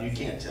cutout, and you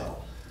can't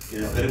tell,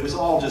 But it was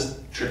all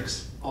just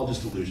tricks, all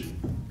just illusion,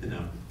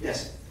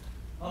 Yes.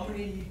 How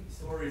many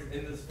stories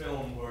in this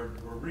film were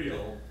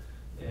real,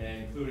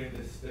 including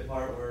the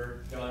part where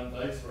John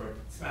Dykstra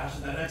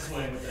smashes that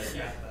X-Wing with that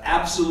gas?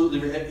 Absolutely.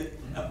 Let me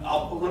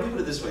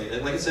put it this way.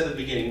 Like I said at the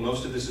beginning,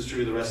 most of this is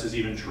true, the rest is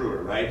even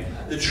truer, right?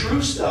 The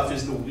true stuff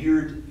is the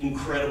weird,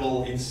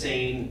 incredible,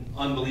 insane,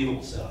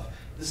 unbelievable stuff.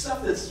 The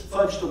stuff that's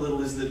fudged a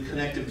little is the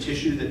connective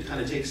tissue that kind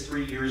of takes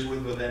 3 years worth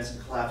of events and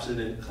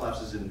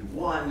collapses into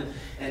one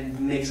and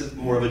makes it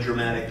more of a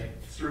dramatic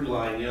through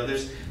line.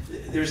 There's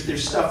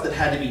stuff that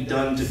had to be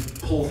done to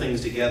pull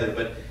things together,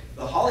 but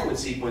the Hollywood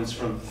sequence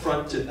from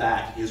front to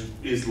back is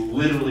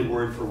literally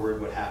word for word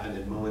what happened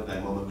and moment by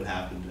moment what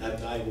happened.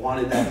 I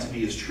wanted that to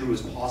be as true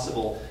as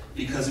possible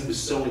because it was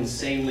so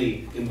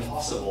insanely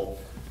impossible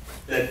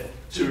that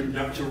to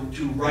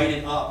write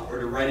it up or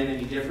to write it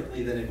any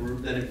differently than it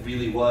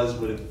really was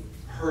would have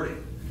hurt it.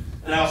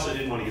 And I also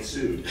didn't want to get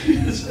sued.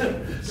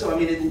 So I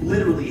mean, it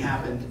literally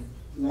happened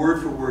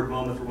word for word,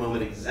 moment for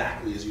moment,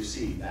 exactly as you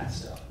see that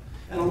stuff.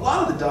 And a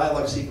lot of the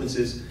dialogue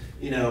sequences,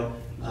 I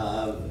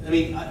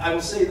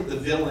will say that the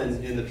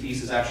villain in the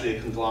piece is actually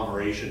a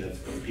conglomeration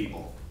of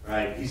people,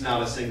 right? He's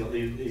not a single,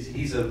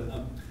 he's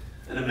an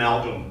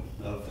amalgam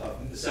of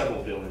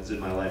several villains in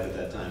my life at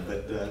that time.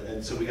 But,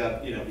 and so we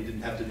got, we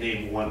didn't have to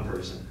name one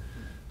person.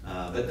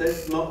 But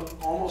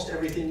almost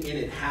everything in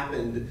it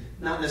happened,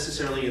 not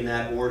necessarily in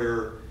that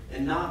order,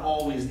 and not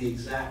always the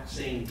exact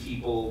same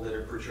people that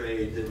are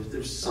portrayed.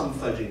 There's some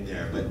fudging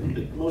there, but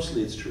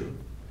mostly it's true.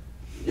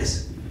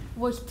 Yes?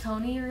 Was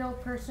Tony a real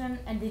person,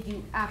 and did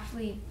you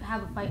actually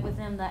have a fight with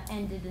him that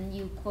ended in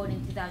you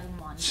quoting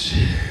 2001?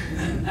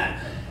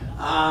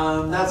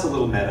 That's a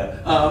little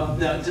meta.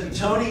 No,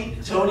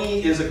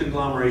 Tony is a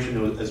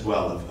conglomeration as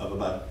well of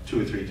about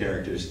 2 or 3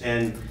 characters,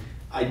 and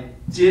I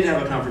did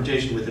have a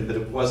confrontation with him, but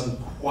it wasn't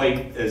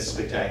quite as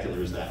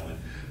spectacular as that one.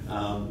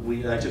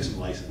 I took some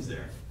license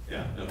there.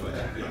 Yeah, no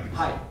question. Yeah.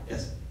 Hi,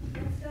 yes?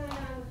 What's going on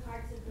with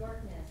Hearts of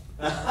Darkness?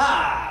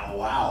 Aha!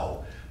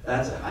 Wow.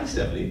 Hi,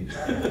 Stephanie.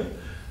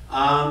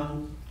 Hearts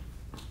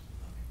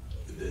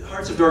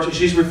of Darkness,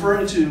 she's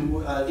referring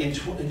to, in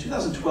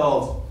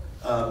 2012,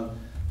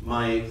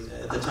 my,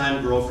 at the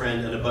time,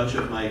 girlfriend and a bunch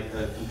of my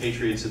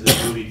compatriots in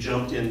this movie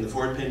jumped in the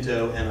Ford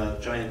Pinto and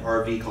a giant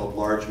RV called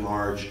Large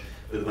Marge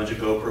with a bunch of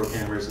GoPro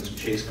cameras and some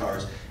chase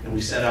cars. And we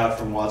set out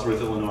from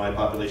Wadsworth, Illinois,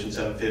 population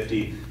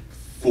 750,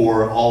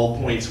 for all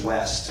points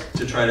west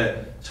to try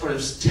to sort of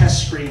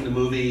test screen the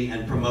movie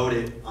and promote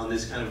it on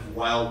this kind of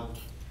wild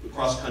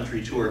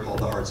cross-country tour called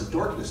the Hearts of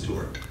Darkness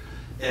Tour.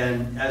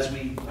 And as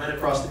we went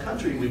across the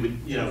country, we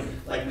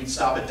would, like we'd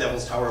stop at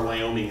Devil's Tower,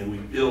 Wyoming, and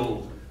we'd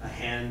build a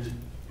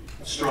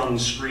hand-strung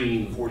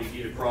screen 40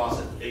 feet across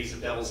at the base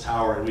of Devil's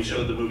Tower, and we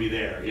showed the movie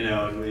there,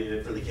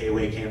 and for the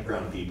KOA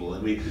campground people.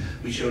 And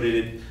we showed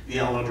it at the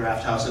Alamo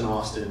Draft House in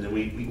Austin, and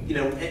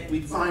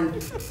we'd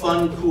find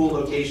fun, cool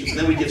locations. And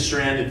then we'd get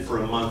stranded for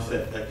a month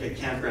at a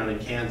campground in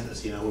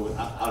Kansas,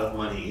 out of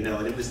money,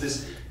 and it was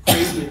this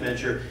crazy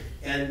adventure.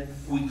 And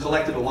we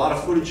collected a lot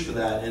of footage for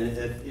that, and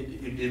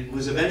it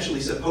was eventually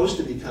supposed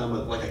to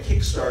become like a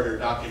Kickstarter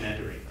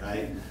documentary,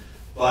 right?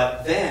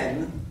 But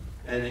then,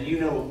 and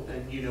you know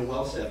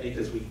well, Stephanie,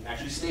 because we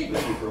actually stayed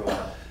with you for a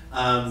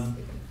while.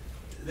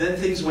 Then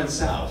things went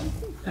south,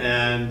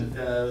 and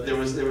there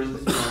was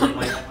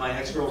my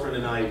ex-girlfriend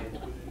and I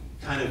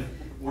kind of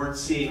weren't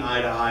seeing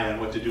eye to eye on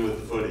what to do with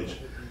the footage.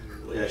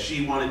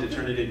 She wanted to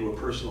turn it into a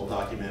personal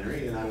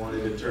documentary, and I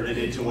wanted to turn it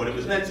into what it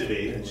was meant to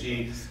be.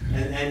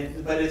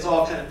 And but it's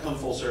all kind of come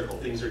full circle.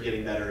 Things are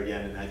getting better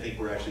again, and I think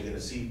we're actually going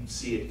to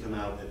see it come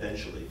out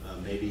eventually,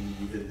 maybe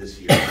even this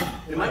year.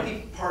 It might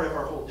be part of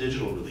our whole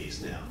digital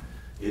release now.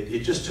 It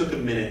just took a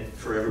minute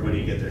for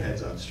everybody to get their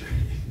heads on straight.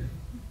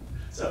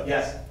 So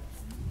yes.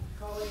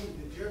 Colleen,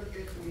 did you ever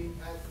get to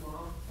meet Pat's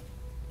mom?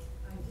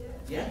 I did.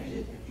 Yeah, you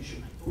did. You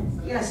should.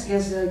 Yes,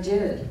 I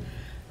did.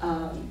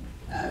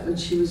 But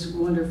she was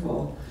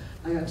wonderful.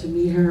 I got to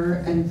meet her,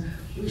 and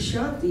we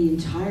shot the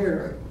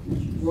entire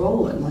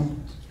role in like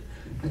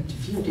a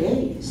few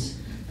days.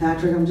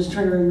 Patrick, I'm just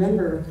trying to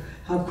remember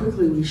how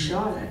quickly we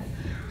shot it.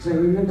 Because I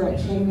remember I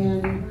came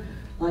in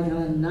like on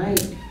a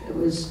night. It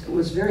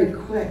was very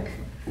quick.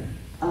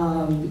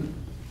 And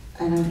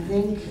I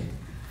think,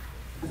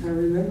 if I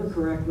remember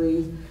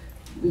correctly,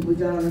 we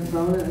got on the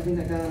phone, and I think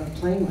I got on a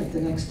plane like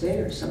the next day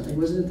or something.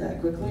 Wasn't it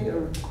that quickly?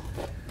 Or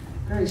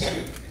very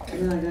sweet.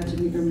 And then I got to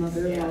meet her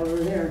mother while we were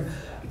there.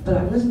 But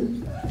I'm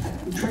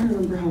trying to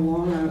remember how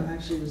long I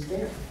actually was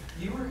there.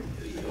 You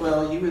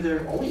were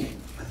there only,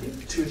 I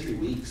think, 2 or 3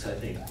 weeks, I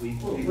think. We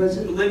Was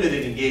it?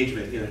 Limited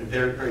engagement,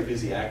 they're very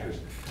busy actors.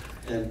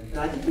 And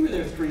I think you were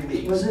there 3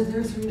 weeks. Was it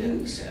there 3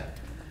 weeks? Yeah.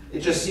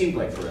 It just seemed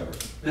like forever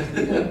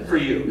for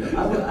you.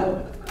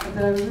 But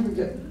I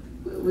remember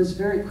it was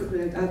very quickly.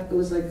 It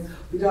was like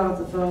we got off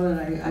the phone,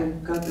 and I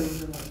got there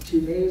within like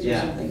 2 days or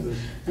something.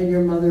 And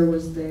your mother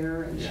was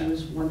there, and she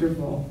was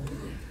wonderful.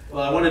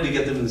 Well, I wanted to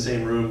get them in the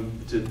same room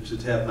to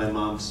have my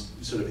mom's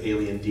sort of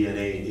alien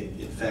DNA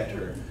infect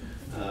her,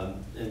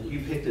 and you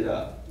picked it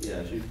up.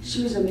 Yeah,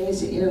 she was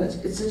amazing.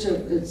 It's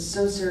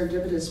so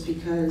serendipitous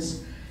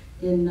because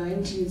in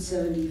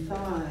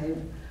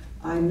 1975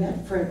 I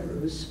met Fred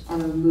Roos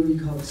on a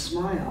movie called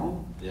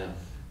Smile. Yeah.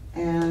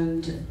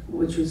 And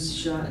which was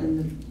shot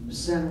in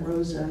Santa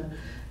Rosa,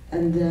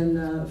 and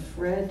then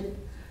Fred,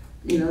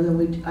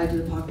 then I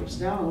did Apocalypse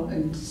Now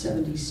in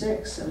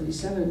 76,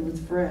 77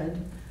 with Fred,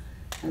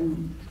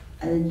 and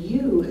then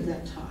you at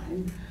that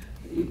time,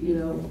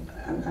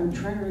 I'm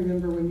trying to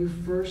remember when you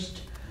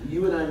first.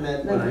 You and I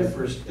met when I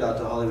first got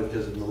to Hollywood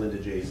because of Melinda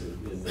Jason,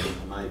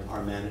 my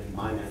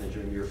manager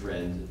and your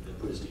friend that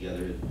put us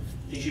together.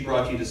 I think she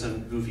brought you to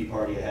some goofy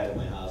party I had at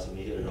my house, and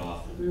we hit it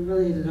off. We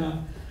really hit it off.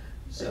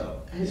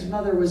 So his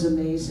mother was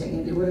amazing,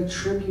 and what a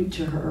tribute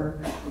to her.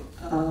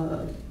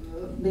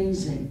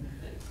 Amazing.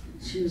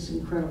 She was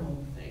incredible.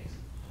 Thanks.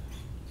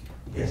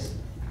 Yes.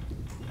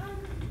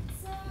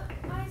 So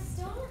I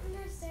still don't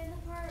understand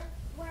the part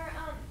where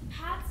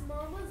Pat's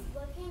mom was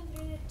looking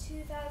through the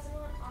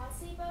 2001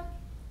 Odyssey book,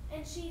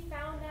 and she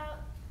found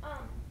out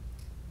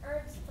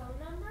Erb's phone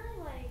number.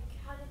 Like,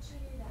 how did she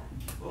do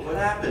that? Well, what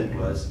happened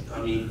was,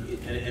 and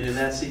in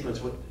that sequence,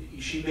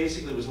 she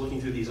basically was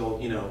looking through these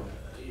old,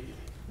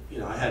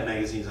 I had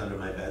magazines under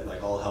my bed,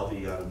 like all healthy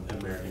young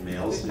American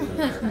males,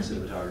 American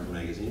cinematographer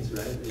magazines,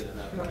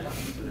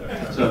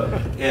 right? So,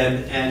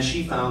 and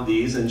she found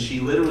these, and she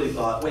literally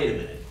thought, wait a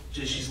minute,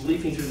 she's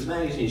leafing through this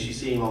magazine, she's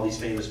seeing all these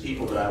famous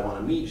people that I want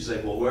to meet. She's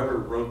like, well, whoever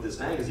wrote this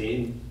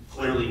magazine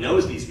clearly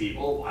knows these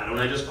people, why don't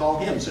I just call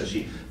him? So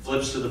she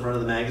flips to the front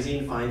of the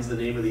magazine, finds the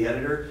name of the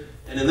editor,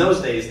 and in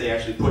those days, they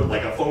actually put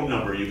like a phone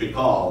number you could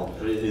call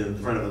in the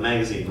front of the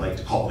magazine, like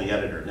to call the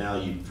editor. Now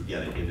you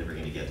forget it, you're never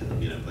going to get to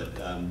them, But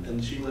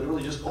and she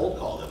literally just cold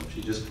called him.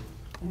 She just,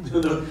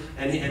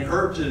 and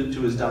her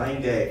to his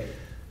dying day,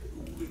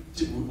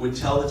 would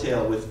tell the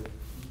tale with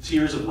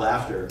tears of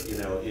laughter.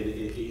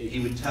 He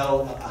would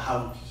tell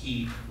how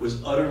he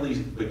was utterly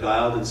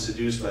beguiled and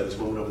seduced by this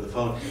woman over the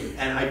phone.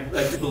 And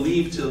I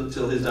believe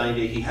till his dying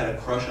day he had a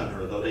crush on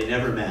her, though they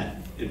never met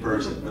in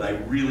person. But I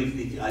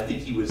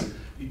think he was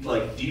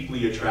like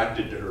deeply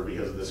attracted to her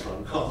because of this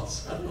phone call.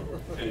 So,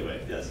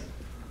 anyway, yes.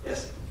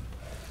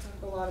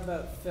 Talk a lot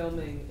about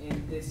filming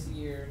in this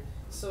year.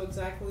 So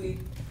exactly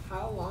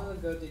how long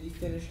ago did you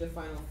finish the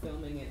final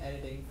filming and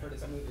editing for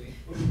this movie?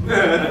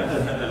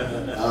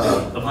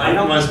 I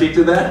don't want to speak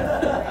to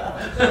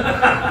that.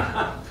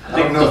 I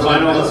don't know. The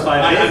final was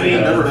 5 days. I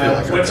mean, never feel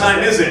like what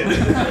time is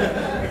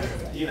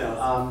it? You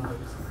know,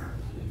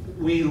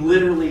 we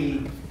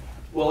literally.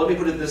 Well, let me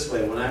put it this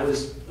way. When I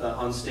was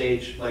on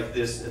stage like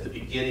this at the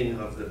beginning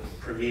of the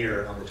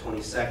premiere on the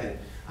 22nd,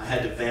 I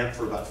had to vamp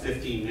for about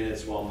 15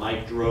 minutes while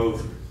Mike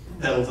drove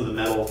pedal to the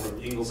metal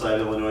from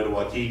Ingleside, Illinois to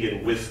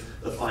Waukegan with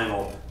the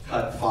final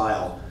cut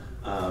file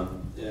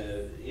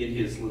in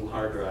his little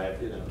hard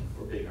drive, you know,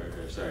 or big hard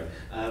drive, sorry.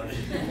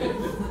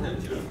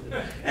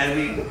 And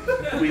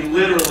we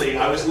literally,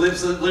 I was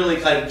literally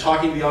kind of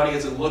talking to the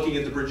audience and looking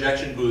at the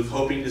projection booth,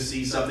 hoping to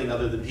see something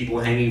other than people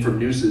hanging from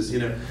nooses, you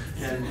know.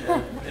 And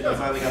we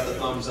finally got the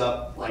thumbs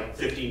up like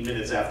 15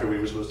 minutes after we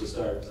were supposed to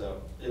start.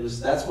 So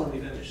that's when we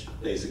finished,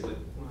 basically.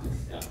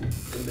 Yeah.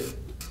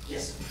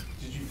 Yes.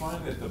 Did you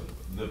find that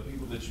the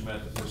people that you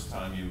met the first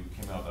time you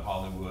came out to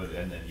Hollywood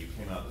and then you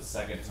came out the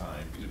second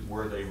time,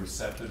 were they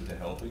receptive to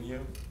helping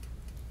you?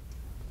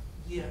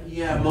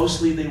 Yeah,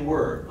 mostly they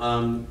were.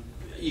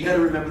 You got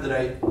to remember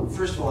that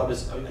first of all,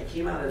 I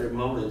came out at a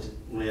moment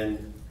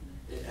when,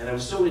 and I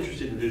was so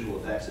interested in visual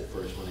effects at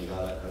first when I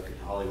got out of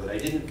Hollywood. I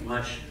didn't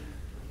much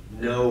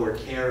know or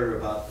care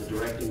about the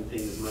directing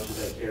thing as much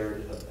as I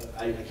cared.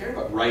 I cared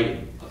about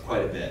writing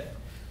quite a bit.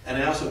 And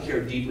I also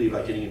cared deeply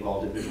about getting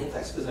involved in visual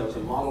effects because I was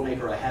a model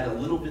maker. I had a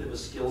little bit of a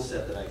skill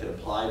set that I could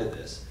apply to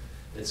this.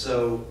 And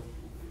so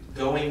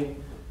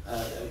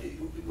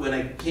when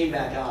I came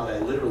back out, I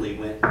literally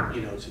went,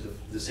 you know, to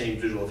the same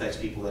visual effects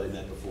people that I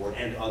met before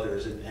and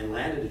others and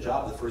landed a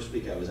job the first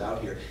week I was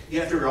out here. You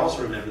have to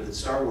also remember that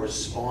Star Wars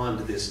spawned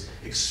this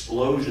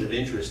explosion of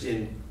interest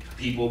in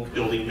people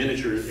building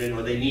miniatures. You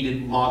know, they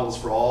needed models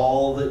for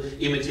all the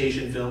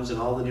imitation films and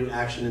all the new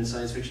action and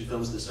science fiction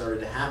films that started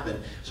to happen.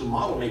 So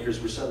model makers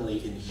were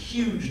suddenly in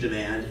huge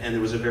demand, and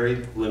there was a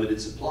very limited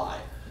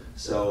supply.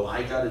 So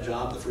I got a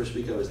job the first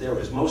week I was there. It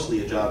was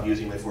mostly a job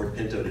using my Ford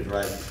Pinto to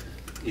drive,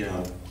 you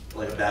know,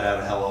 like a bat out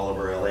of hell all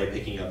over LA,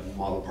 picking up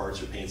model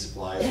parts or paint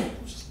supplies, or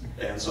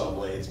bandsaw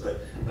blades. But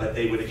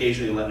they would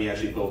occasionally let me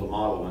actually build a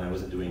model when I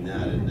wasn't doing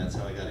that, and that's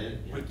how I got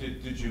in. Yeah. But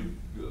did you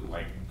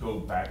like go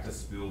back to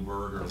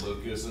Spielberg or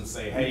Lucas and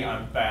say, "Hey,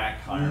 I'm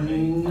back, hire me"?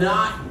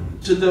 Not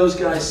to those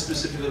guys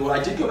specifically. Well,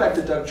 I did go back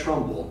to Doug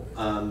Trumbull,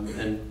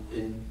 and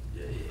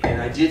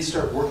I did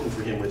start working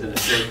for him within a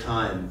short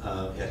time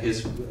at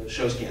his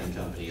show-scan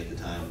company at the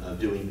time,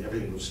 doing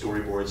everything from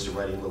storyboards to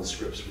writing little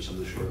scripts for some of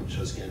the short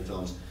show-scan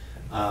films.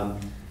 I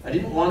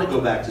didn't want to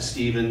go back to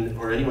Steven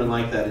or anyone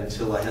like that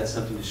until I had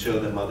something to show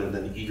them other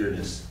than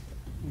eagerness.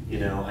 You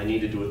know, I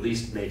needed to at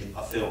least make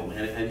a film.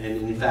 And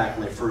in fact,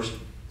 my first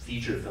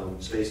feature film,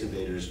 Space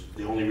Invaders,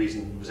 the only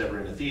reason it was ever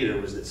in a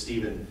theater was that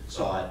Steven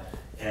saw it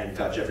and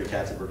got Jeffrey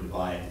Katzenberg to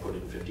buy it and put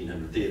it in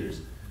 1,500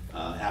 theaters.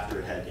 After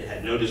it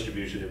had no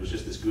distribution, it was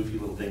just this goofy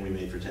little thing we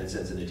made for 10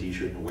 cents in a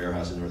t-shirt in a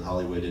warehouse in North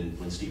Hollywood, and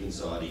when Steven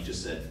saw it, he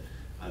just said,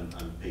 I'm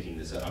picking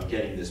this up, I'm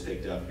getting this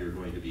picked up, you're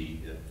going to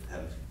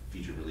have a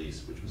feature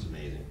release, which was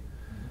amazing.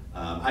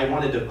 I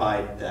wanted to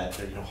buy that,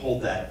 you know,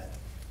 hold that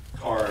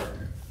card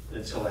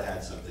until I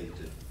had something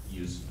to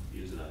use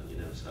it on, you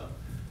know, so.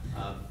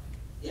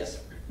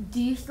 Yes? Do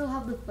you still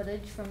have the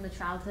footage from the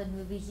childhood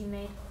movies you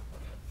made?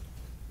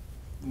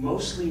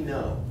 Mostly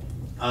no.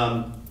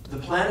 The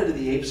Planet of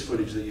the Apes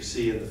footage that you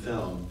see in the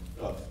film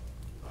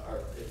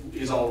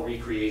is all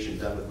recreation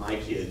done with my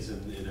kids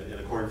in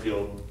a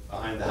cornfield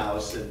behind the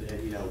house,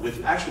 and you know,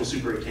 with actual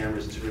Super 8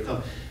 cameras and Super 8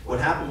 film. What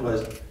happened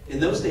was, in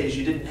those days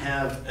you didn't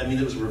have, I mean,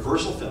 there was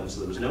reversal film,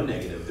 so there was no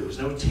negative, there was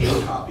no tape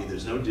copy,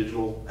 there's no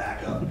digital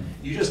backup.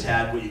 You just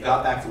had what you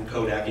got back from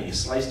Kodak, and you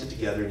sliced it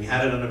together, and you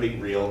had it on a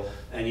big reel,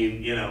 and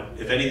you know,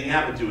 if anything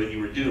happened to it, you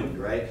were doomed,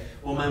 right?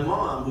 Well, my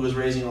mom, who was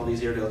raising all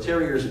these Airedale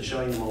Terriers and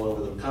showing them all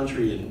over the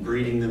country and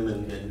breeding them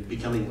and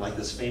becoming like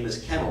this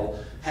famous kennel,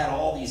 had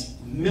all these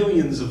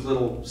millions of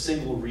little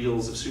single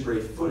reels of Super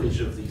 8 footage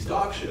of these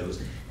dog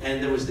shows.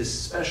 And there was this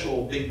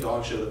special big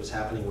dog show that was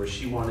happening where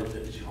she wanted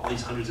to, all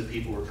these hundreds of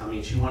people were coming,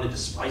 and she wanted to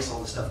splice all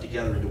the stuff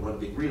together into one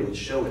big reel and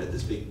show it at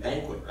this big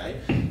banquet, right?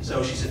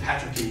 So she said,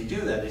 Patrick, can you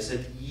do that? And I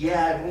said,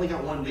 yeah, I've only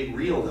got one big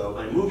reel though,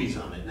 my movie's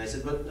on it. And I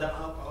said, but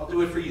I'll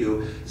do it for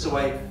you. So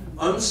I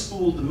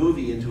unspooled the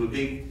movie into a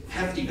big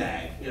hefty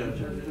bag, you know,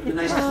 a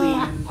nice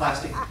clean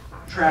plastic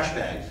trash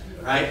bag,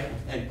 right?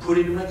 And put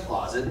it in my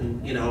closet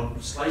and, you know,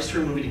 sliced her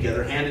movie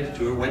together, handed it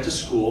to her, went to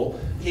school,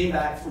 came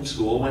back from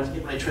school, went to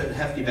get my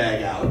hefty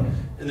bag out,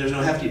 and there's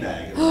no hefty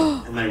bag.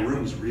 And my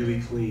room's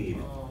really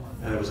clean.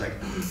 And I was like,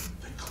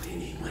 the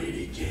cleaning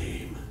lady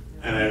came.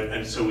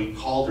 And so we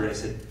called her and I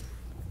said,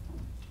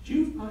 did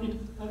you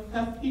find a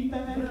hefty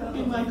bag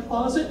in my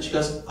closet? And she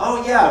goes,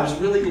 oh yeah, I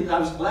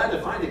was glad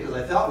to find it because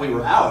I thought we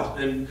were out.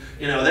 And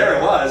you know, there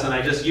it was, and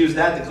I just used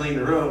that to clean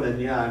the room,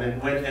 and yeah,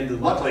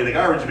 and luckily the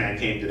garbage man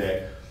came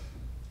today.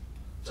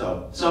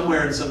 So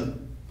somewhere in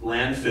some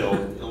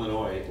landfill,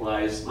 Illinois,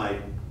 lies my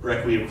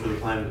Requiem for the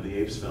Planet of the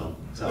Apes film.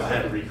 So I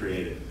had to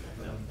recreate it.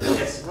 So,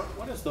 yes?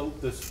 What is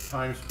this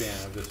time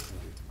span of this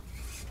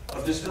movie?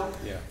 Of this film?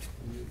 Yeah.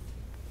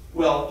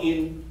 Well,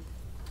 the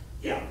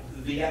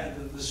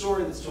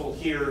story that's told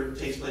here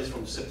takes place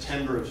from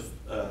September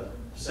of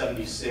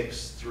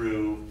 76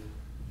 through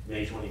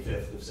May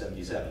 25th of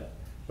 77.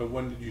 But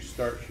when did you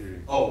start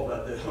shooting? Oh,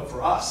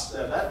 for us,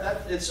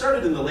 it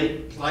started in the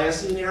late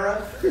Pliocene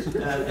era.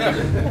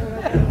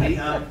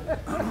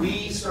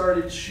 We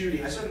started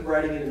shooting. I started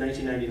writing it in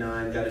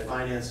 1999. Got it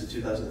financed in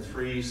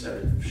 2003.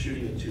 Started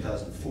shooting in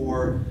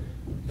 2004.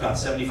 Got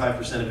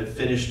 75% of it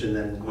finished, and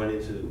then went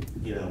into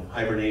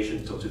hibernation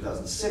until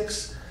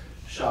 2006.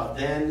 Shot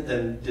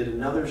then did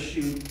another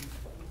shoot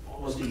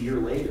almost a year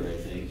later, I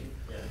think,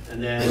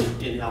 and then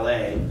in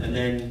LA,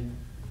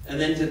 and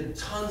then did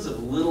tons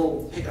of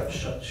little pickup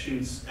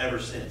shoots ever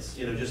since,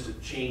 just to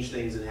change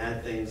things and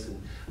add things.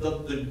 And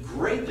the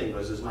great thing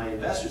was, as my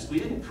investors, we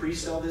didn't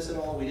pre-sell this at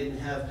all. We didn't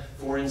have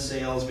foreign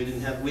sales.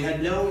 We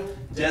had no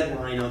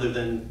deadline other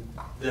than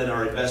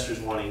our investors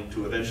wanting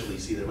to eventually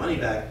see their money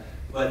back.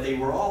 But they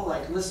were all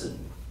like, listen,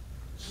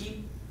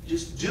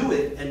 just do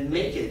it and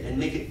make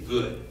it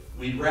good.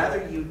 We'd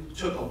rather you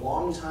took a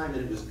long time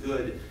and it was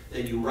good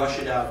than you rush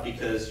it out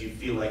because you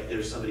feel like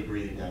there's somebody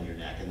breathing down your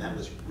neck. And that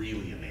was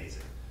really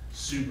amazing.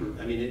 Super.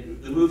 I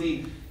mean, the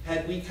movie,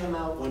 had we come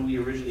out when we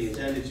originally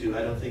intended to,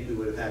 I don't think we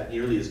would have had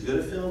nearly as good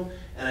a film,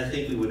 and I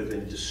think we would have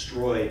been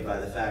destroyed by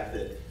the fact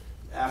that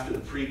after the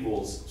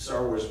prequels,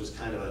 Star Wars was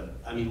kind of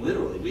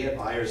literally, we had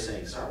buyers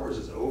saying, Star Wars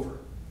is over.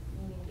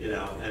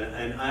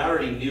 And I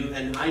already knew,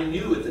 and I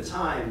knew at the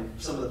time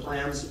some of the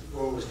plans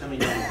for what was coming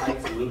down the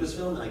pike from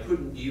Lucasfilm, and I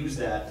couldn't use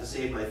that to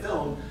save my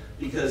film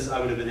because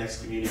I would have been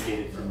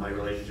excommunicated from my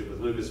relationship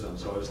with Lucasfilm.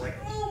 So I was like,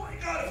 oh my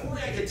God, if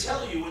only I could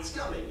tell you what's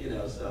coming,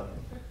 so.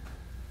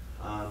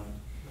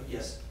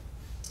 Yes.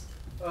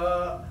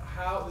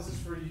 This is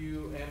for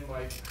you and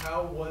Mike.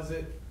 How was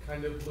it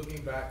kind of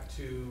looking back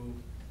to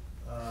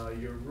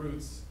your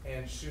roots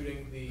and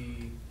shooting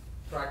the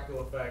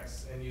practical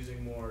effects and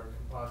using more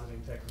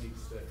compositing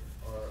techniques that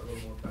are a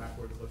little more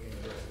backwards looking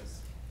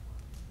versus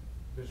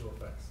visual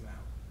effects now?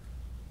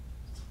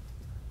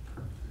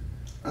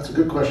 That's a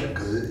good question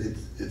because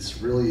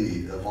it's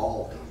really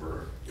evolved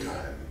over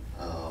time.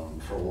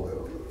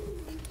 For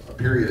a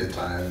period of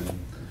time,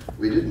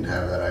 we didn't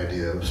have that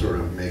idea of sort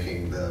of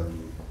making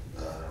them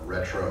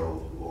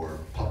retro or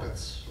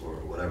puppets or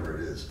whatever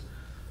it is,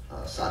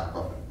 sock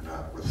puppet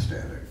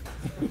notwithstanding.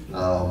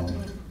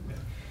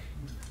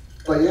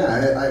 But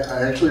yeah,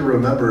 I actually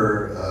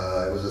remember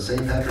it was a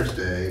St. Patrick's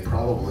Day,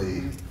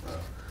 probably,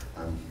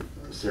 I'm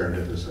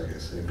serendipitous, I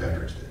guess, St.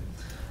 Patrick's Day,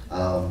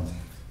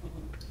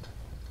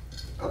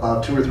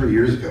 about 2 or 3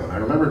 years ago. And I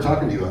remember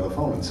talking to you on the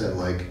phone and said,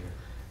 like,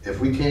 if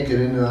we can't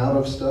get in and out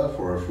of stuff,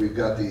 or if we've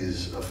got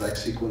these effect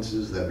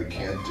sequences that we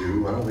can't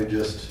do, why don't we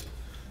just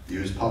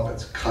use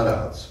puppets,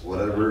 cutouts,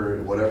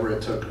 whatever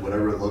it took,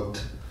 whatever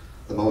looked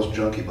the most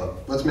junky,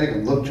 but let's make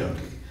them look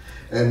junky.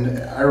 And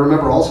I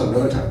remember also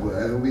another time,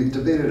 we've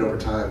debated over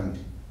time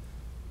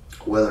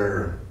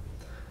whether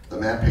the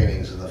matte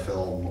paintings in the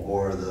film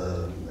or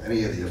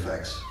any of the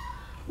effects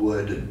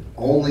would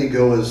only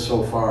go as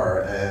so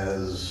far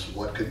as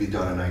what could be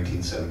done in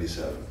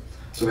 1977.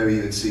 So maybe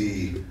you'd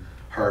see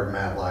hard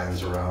matte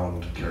lines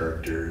around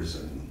characters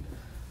and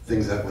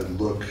things that would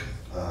look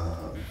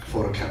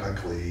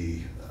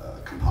photochemically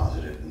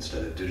composited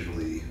instead of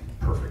digitally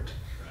perfect.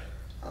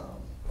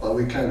 But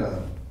we kind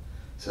of,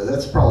 so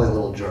that's probably a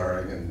little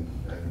jarring, and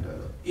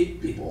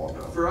people won't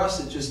know. For us,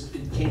 it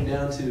came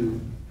down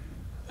to,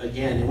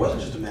 again, it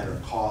wasn't just a matter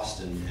of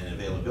cost and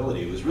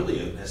availability. It was really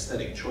an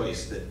aesthetic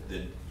choice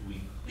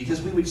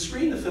because we would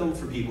screen the film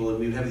for people, and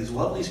we would have these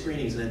lovely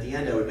screenings, and at the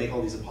end I would make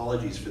all these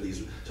apologies for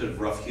these sort of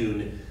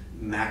rough-hewn,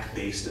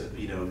 Mac-based,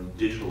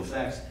 digital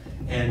effects,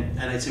 and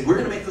I'd say, we're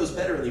going to make those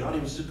better, and the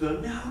audience would go,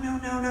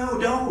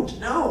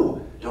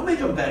 no, don't make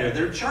them better.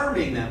 They're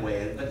charming that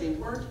way, but they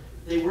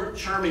weren't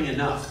charming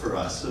enough for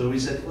us. So we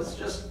said, let's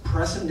just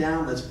press them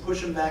down, let's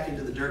push them back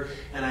into the dirt.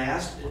 And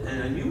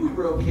I knew we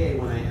were okay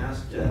when I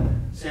asked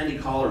Sandy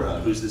Coulter,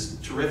 who's this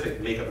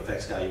terrific makeup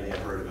effects guy. You may have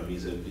heard of him.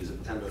 He's a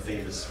kind of a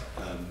famous,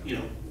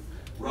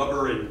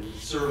 rubber and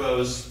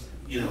servos,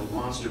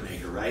 monster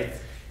maker, right?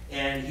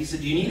 And he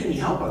said, do you need any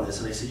help on this?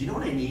 And I said, you know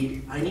what I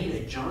need? I need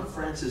a John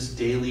Francis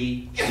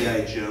Daly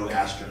G.I. Joe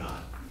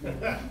astronaut.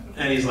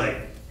 And he's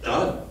like,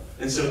 done.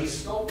 And so he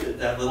sculpted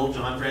that little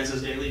John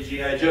Francis Daly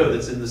G.I. Joe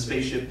that's in the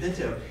spaceship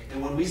Pinto.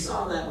 And when we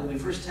saw that, when we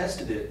first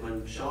tested it,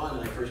 when Sean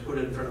and I first put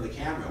it in front of the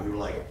camera, we were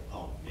like,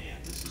 oh man,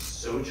 this is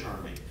so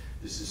charming.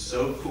 This is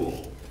so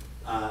cool.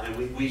 And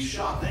we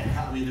shot the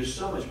hell. I mean, there's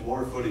so much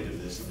more footage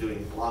of this,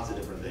 doing lots of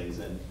different things,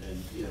 and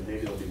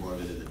maybe there'll be more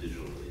of it in the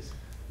digital release.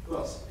 Who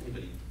else?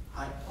 Anybody?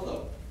 Hi,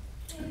 hello.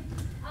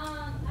 I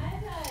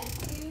have a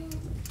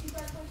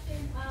two-part question.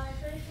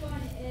 First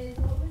one is,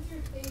 what was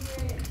your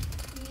favorite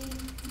scene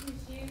to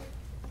shoot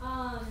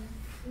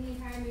in the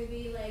entire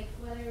movie? Like,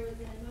 whether it was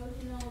an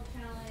emotional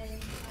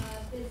challenge,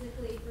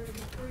 physically for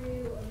the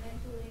crew, or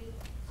mentally.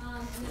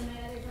 And then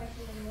my other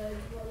question was,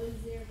 what was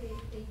your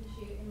favorite thing to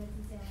shoot in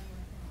Winston-Salem,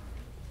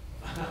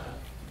 North Carolina?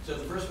 So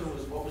the first one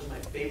was, what was my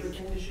favorite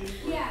thing to shoot?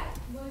 Yeah,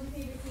 what was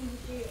your favorite thing to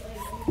shoot? Like,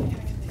 in the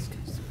entire movie?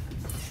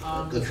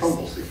 The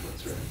trumbull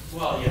sequence, right?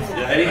 Well,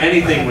 yeah,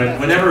 anything,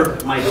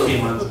 whenever Mike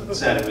came on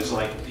set, it was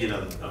like,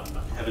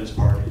 Heaven's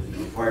Part,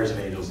 Choirs of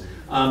Angels.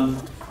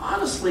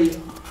 Honestly,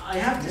 I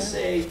have to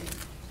say,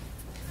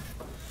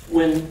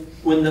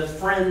 when the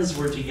friends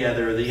were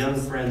together, the young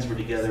friends were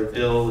together,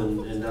 Bill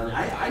and Donnie,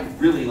 I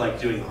really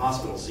liked doing the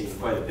hospital scene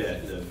quite a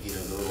bit, the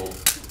little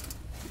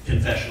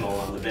confessional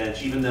on the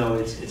bench, even though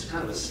it's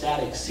kind of a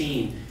static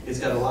scene, it's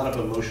got a lot of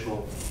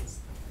emotional,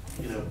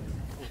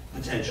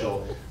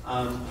 potential.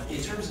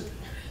 In terms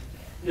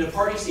of,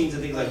 party scenes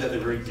and things like that, they're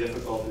very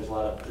difficult. There's a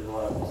lot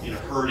of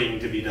herding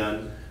to be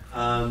done.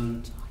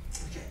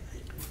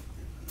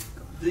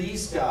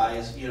 These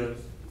guys,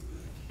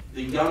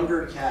 the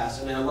younger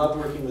cast, I loved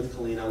working with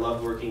Colleen, I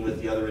loved working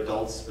with the other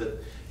adults,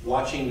 but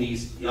watching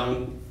these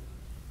young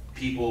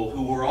people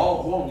who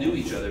all knew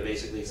each other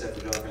basically, except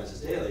for John Francis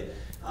Daley,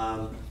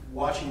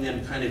 watching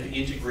them kind of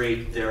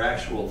integrate their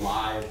actual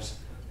lives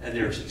and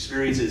their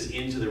experiences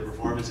into their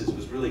performances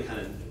was really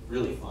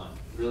really fun,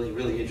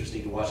 really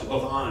interesting to watch,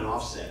 both on and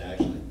off set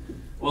actually.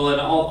 Well, and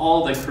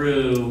all the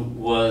crew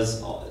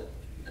was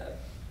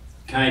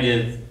kind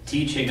of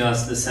teaching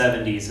us the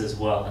 70s as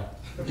well.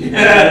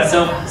 Yeah.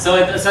 So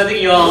I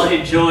think you all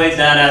enjoyed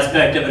that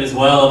aspect of it as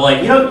well. Of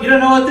like, you don't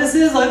know what this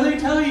is. Let me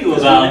tell you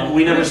about.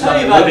 We never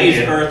stopped about living these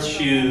it. Earth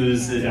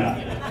shoes. And,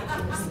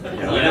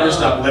 Yeah, we never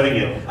stopped living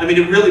it. I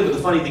mean, but the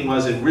funny thing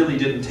was, it really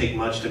didn't take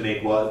much to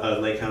make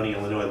Lake County,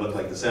 Illinois look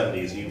like the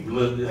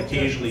 70s.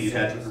 Occasionally you'd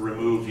had to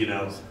remove,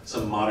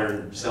 some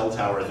modern cell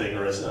tower thing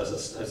or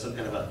some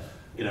kind of a,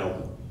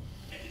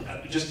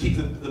 just keep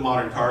the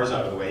modern cars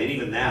out of the way. And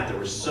even that, there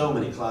were so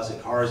many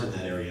classic cars in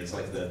that area. It's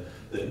like the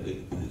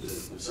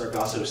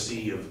Sargasso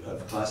Sea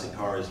of classic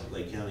cars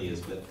Lake County is.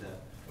 But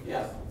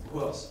yeah,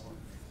 who else?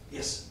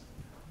 Yes.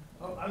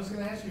 I was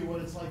going to ask you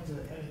what it's like to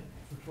edit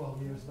for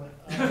 12 years, but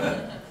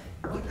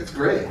it's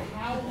great.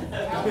 How did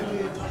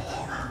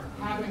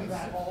having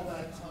all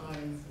that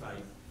time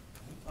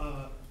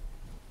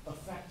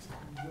affect?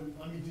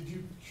 Did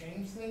you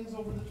change things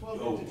over the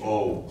 12 years?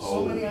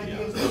 So many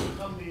ideas that would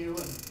come to you.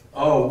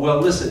 Oh, well,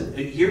 listen,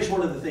 here's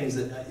one of the things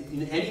that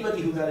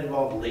anybody who got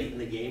involved late in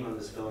the game on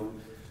this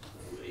film,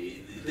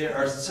 there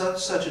are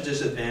such a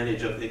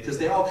disadvantage of it, because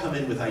they all come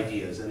in with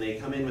ideas, and they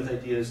come in with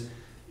ideas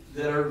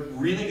that are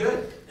really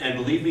good, and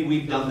believe me,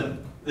 we've done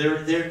them.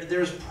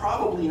 There's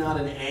probably not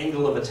an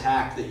angle of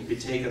attack that you could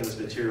take on this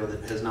material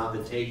that has not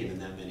been taken in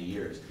that many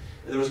years.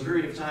 There was a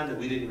period of time that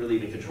we didn't really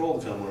even control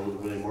the film, where the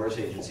William Morris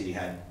Agency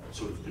had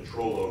sort of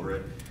control over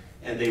it,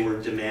 and they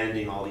were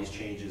demanding all these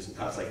changes and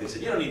cuts. Like they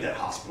said, you don't need that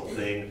hospital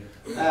thing.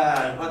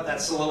 What,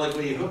 that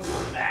soliloquy,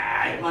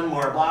 one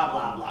more, blah,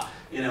 blah, blah.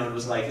 It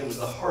was like, it was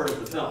the heart of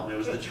the film. It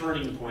was the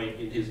turning point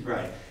in his,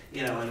 right.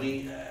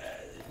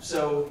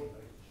 So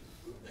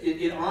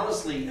it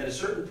honestly, at a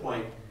certain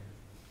point,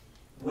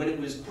 when it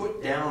was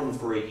put down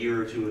for a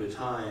year or two at a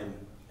time,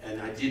 and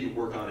I didn't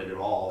work on it at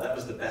all, that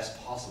was the best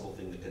possible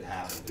thing that could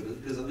happen.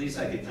 Because at least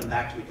I could come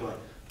back to it going,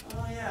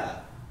 oh yeah,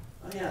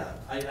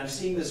 I'm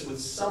seeing this with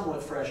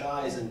somewhat fresh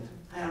eyes, and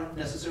I don't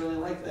necessarily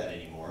like that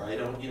anymore. I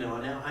don't,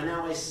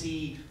 now I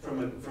see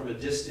from a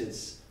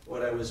distance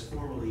what I was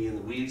formerly in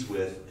the weeds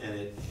with,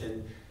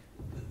 and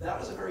that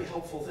was a very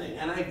helpful thing.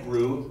 And I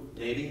grew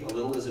maybe a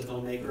little as a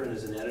filmmaker and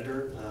as an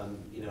editor,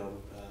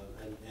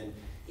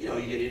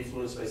 you get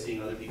influenced by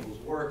seeing other people's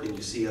work, and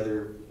you see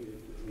other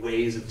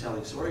ways of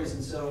telling stories,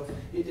 and so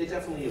it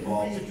definitely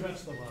evolved. You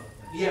addressed a lot of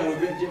things.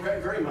 Yeah,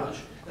 very much.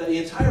 The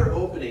entire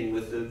opening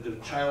with the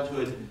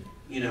childhood,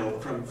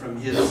 from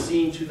his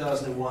scene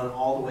 2001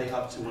 all the way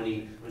up to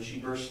when she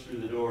bursts through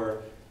the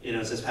door,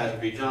 it says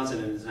Patrick Reed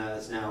Johnson, and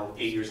it's now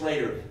 8 years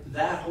later.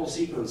 That whole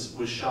sequence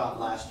was shot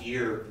last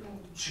year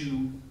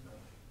to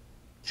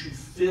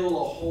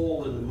fill a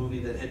hole in the movie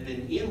that had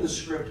been in the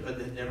script but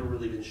that had never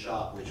really been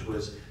shot, which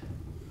was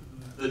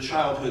the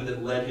childhood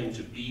that led him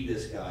to be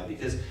this guy.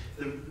 Because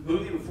the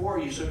movie before,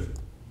 you sort of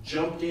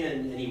jumped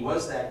in and he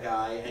was that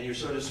guy, and you're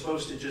sort of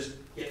supposed to just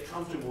get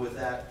comfortable with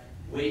that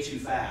way too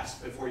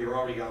fast before you're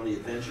already on the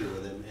adventure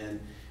with him.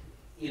 And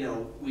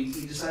we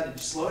decided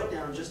to slow it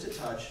down just a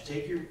touch,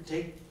 take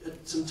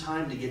some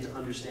time to get to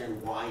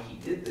understand why he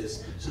did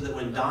this, so that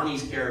when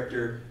Donnie's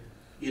character,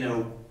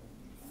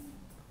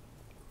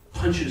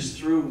 punches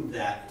through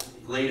that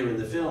later in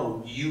the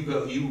film, you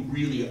get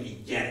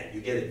it. You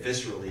get it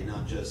viscerally,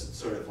 not just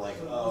sort of like,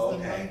 oh,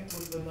 okay.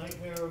 Was the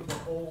nightmare of the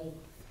whole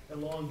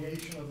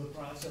elongation of the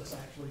process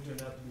actually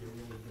turned out to be a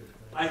really good thing?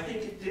 I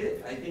think it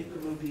did. I think the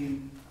movie,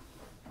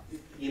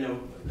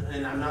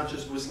 and I'm not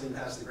just whistling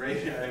past the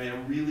graveyard. I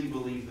really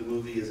believe the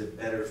movie is a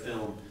better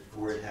film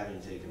for it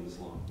having taken this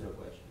long. No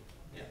question.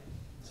 Yeah.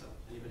 So,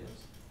 anybody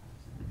else?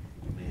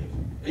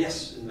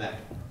 Yes, in the back.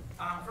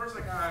 First,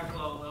 I gotta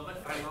glow a little bit.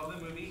 I love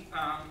the movie.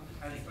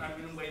 I've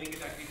been waiting a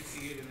decade to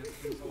see it, and it's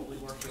been totally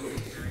worth the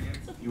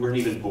experience. You weren't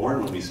even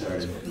born when we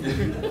started.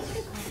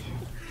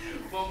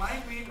 Well,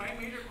 my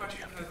major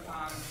question, because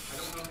I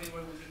don't know if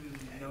anyone was even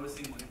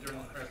noticing during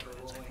the credits were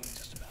rolling.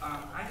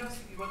 I noticed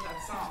you wrote that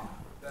song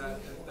at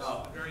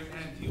the very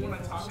end. Do you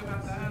want to talk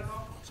about that at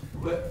all?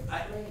 But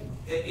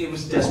it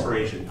was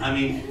desperation. I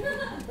mean,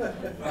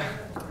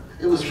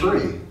 it was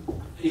free.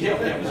 Yeah,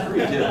 it was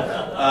free too.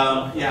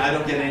 Yeah, I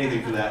don't get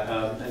anything for that.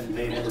 I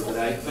may never, but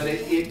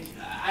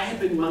I had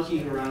been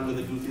monkeying around with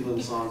a goofy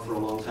little song for a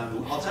long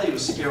time. I'll tell you a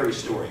scary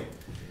story.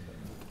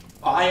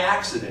 By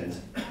accident,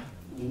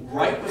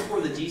 right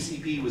before the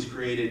DCP was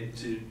created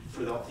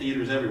for the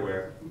theaters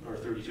everywhere, or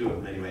 32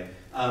 of them anyway,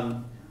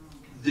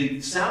 the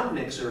sound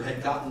mixer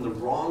had gotten the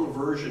wrong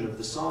version of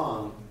the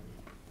song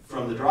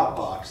from the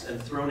Dropbox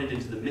and thrown it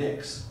into the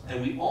mix,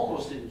 and we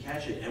almost didn't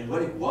catch it. And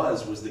what it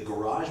was the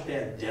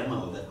GarageBand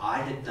demo that I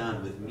had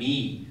done with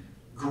me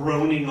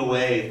groaning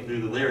away through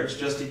the lyrics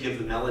just to give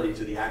the melody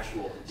to the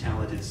actual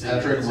talented singer.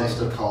 Patrick must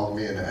have called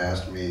me and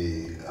asked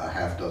me a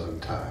half dozen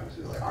times.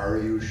 He's like, "Are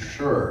you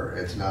sure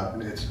it's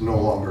no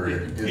longer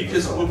in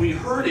Because the song?" when we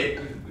heard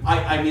it,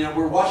 I mean,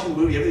 we're watching the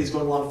movie, everything's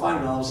going along fine,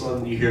 and all of a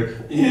sudden you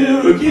hear,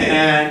 "You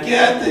can't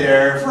get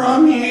there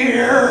from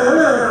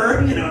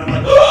here," you know, and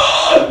I'm like,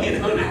 "Oh!" You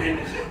know,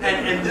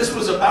 and this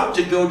was about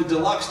to go to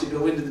Deluxe to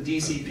go into the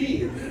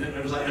DCP, and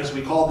it was like, as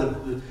we called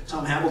the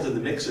Tom Hamilton the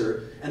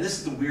mixer, and this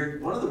is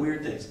one of the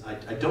weird things.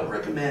 I don't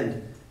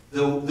recommend,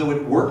 though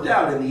it worked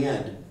out in the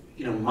end.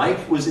 You know,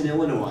 Mike was in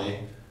Illinois,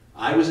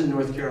 I was in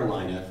North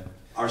Carolina,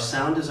 our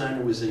sound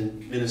designer was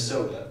in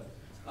Minnesota.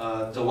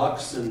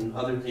 Deluxe and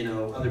other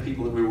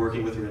people that we were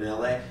working with were in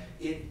LA.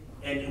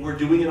 And we're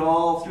doing it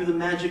all through the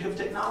magic of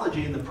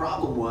technology. And the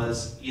problem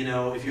was,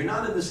 if you're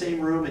not in the same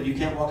room and you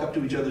can't walk up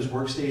to each other's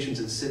workstations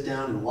and sit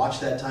down and watch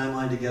that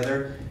timeline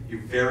together,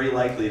 you're very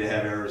likely to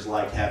have errors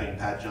like having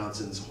Pat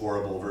Johnson's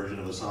horrible version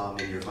of a song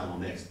in your final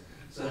mix.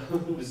 So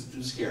it was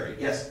scary.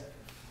 Yes?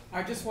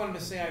 I just wanted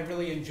to say I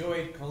really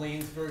enjoyed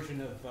Colleen's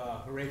version of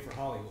Hooray for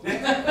Hollywood.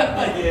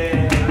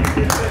 Yeah.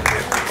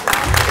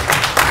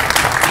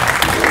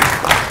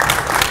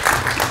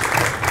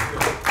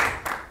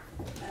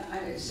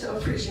 I so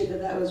appreciate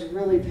that. That was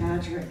really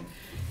Patrick.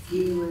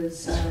 He was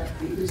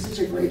such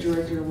a great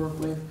director to work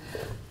with.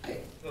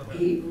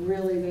 He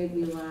really made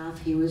me laugh.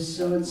 He was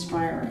so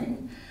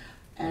inspiring.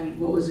 And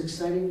what was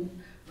exciting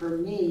for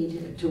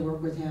me to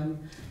work with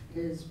him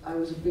is I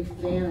was a big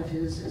fan of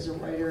his as a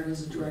writer and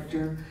as a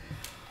director.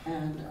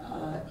 And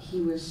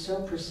he was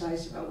so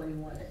precise about what he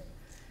wanted.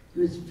 He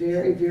was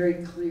very,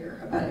 very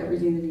clear about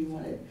everything that he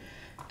wanted.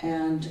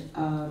 And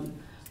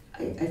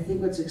I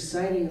think what's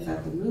exciting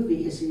about the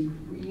movie is he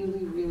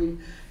really, really,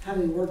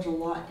 having worked a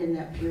lot in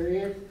that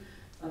period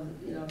of,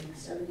 the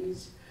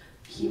 70s,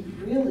 he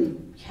really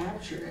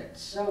captured it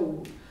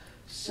so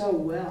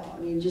well. I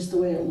mean, just the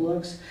way it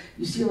looks.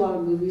 You see a lot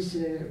of movies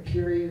today that are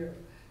period or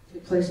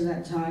take place in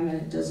that time, and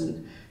it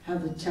doesn't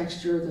have the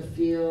texture, the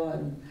feel,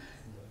 and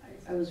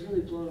I was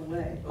really blown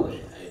away. Well,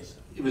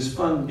 it was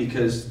fun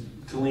because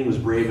Colleen was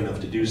brave enough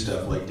to do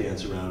stuff like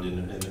dance around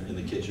in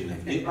the kitchen.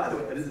 And by the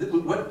way,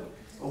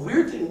 a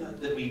weird thing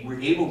that we were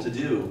able to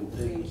do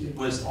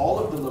was all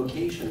of the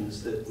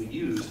locations that we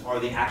used are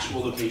the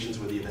actual locations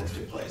where the events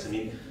took place. I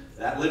mean,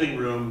 that living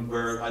room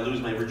where I lose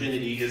my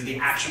virginity is the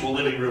actual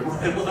living room where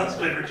I lost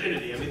my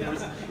virginity. I mean,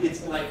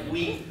 it's like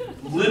we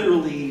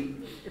literally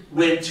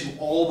went to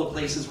all the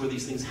places where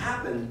these things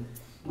happened,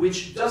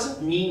 which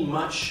doesn't mean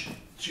much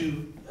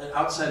to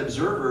outside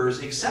observers,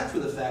 except for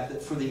the fact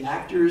that for the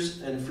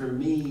actors and for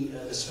me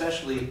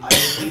especially, I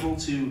was able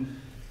to,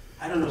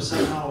 I don't know,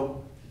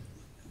 somehow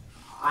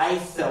I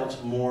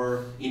felt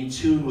more in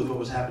tune with what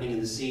was happening in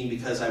the scene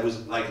because I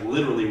was like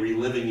literally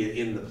reliving it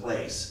in the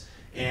place.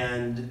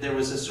 And there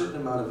was a certain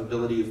amount of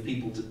ability of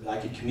people I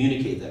could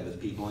communicate that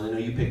with people. And I know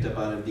you picked up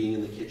on it being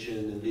in the kitchen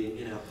and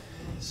being,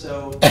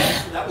 so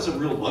that was a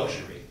real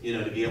luxury,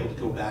 to be able to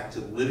go back to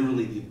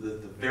literally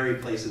the very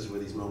places where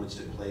these moments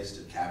took place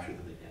to capture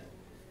them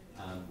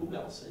again. Who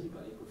else?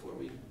 Anybody before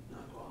we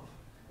knock off?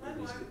 One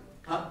more.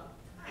 Huh?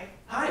 Hi.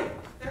 Hi.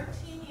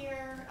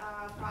 13-year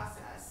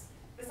process.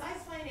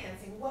 Besides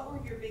financing, what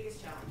were your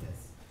biggest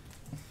challenges?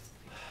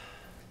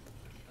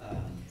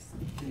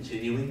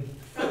 Continuing.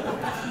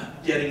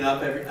 Getting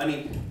up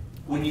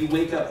when you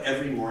wake up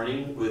every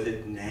morning with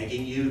it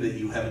nagging you that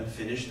you haven't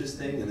finished this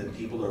thing and that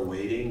people are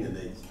waiting and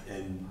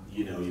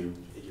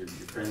your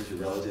friends, your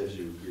relatives,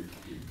 your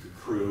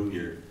crew,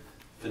 your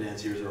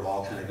financiers are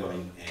all kind of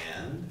going,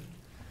 and?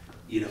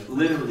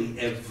 Literally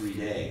every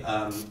day.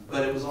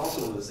 But it was also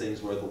one of those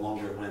things where the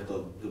longer it went,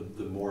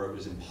 the more it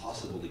was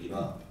impossible to give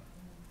up.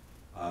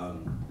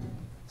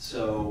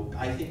 So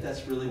I think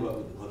that's really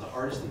what the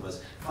hardest thing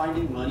was.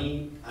 Finding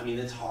money,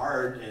 it's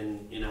hard,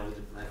 and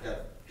I've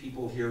got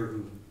people here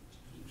who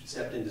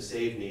stepped in to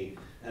save me,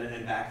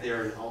 and back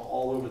there and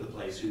all over the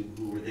place who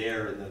were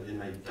there in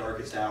my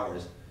darkest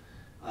hours.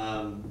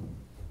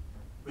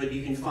 But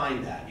you can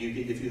find that.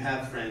 If you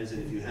have friends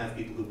and if you have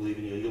people who believe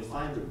in you, you'll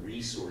find the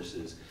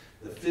resources.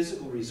 The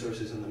physical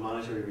resources and the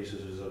monetary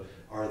resources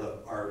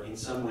are in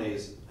some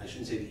ways, I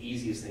shouldn't say the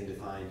easiest thing to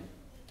find.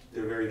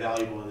 They're very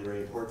valuable and they're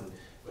very important.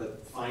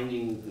 But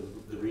finding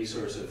the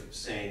resource of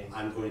saying,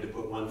 I'm going to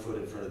put one foot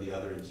in front of the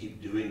other and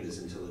keep doing this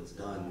until it's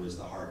done was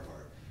the hard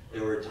part.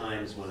 There were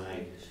times when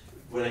I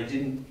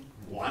didn't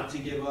want to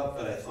give up,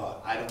 but I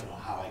thought, I don't know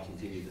how I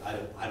continued. I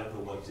don't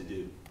know what to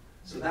do.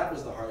 So that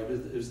was the hard.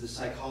 It was the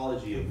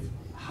psychology of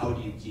how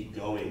do you keep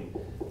going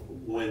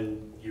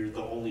when you're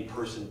the only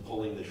person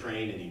pulling the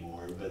train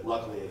anymore. But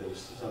luckily, there was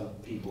some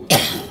people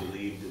who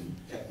believed and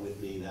kept with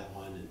me. That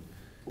one, and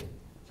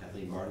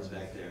Kathleen Barton's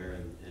back there,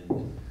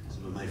 and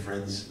some of my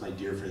friends, my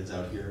dear friends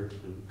out here,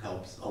 who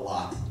helped a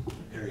lot.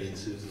 Ahrya and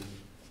Susan.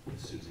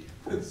 Susie.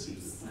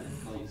 Susan.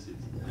 I call you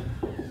Susan.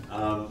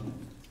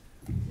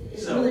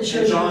 So, really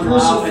shows John your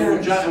Lau,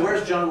 perseverance. and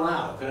where's John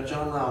Lau? Got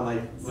John Lau,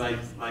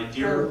 my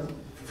dear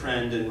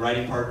friend and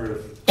writing partner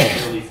of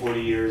nearly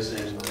 40 years,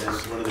 and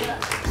one of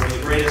the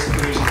greatest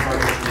producing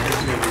partners in the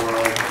history of the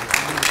world.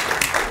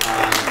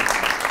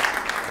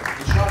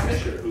 And Shaw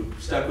Fisher, who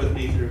stuck with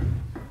me through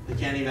the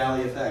Canny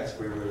Valley Effects,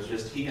 where it was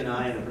just he and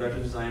I and a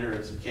production designer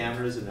and some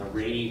cameras in a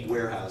rainy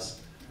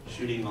warehouse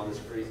shooting all this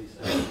crazy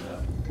stuff.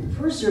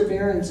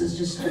 Perseverance is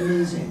just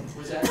amazing.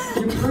 Was that?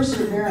 Your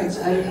perseverance.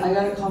 I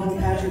got a call from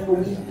Patrick a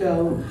week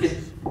ago.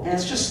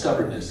 It's just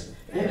stubbornness.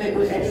 And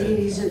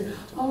he said,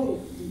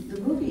 "Oh, the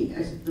movie."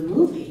 I said, "The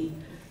movie?"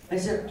 I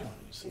said,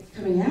 "It's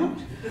coming out."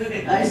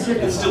 I said,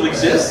 "It still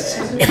exists?"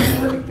 I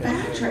said,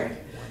 "Patrick."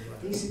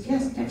 He said,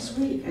 "Yes, next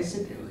week." I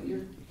said,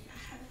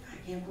 I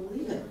can't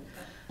believe it.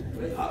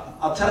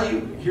 I'll tell you,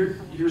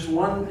 here's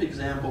one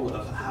example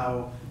of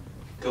how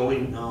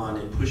going on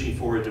and pushing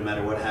forward no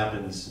matter what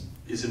happens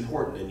is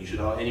important, and you should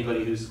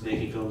anybody who's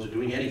making films or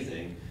doing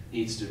anything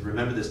needs to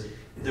remember this.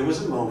 There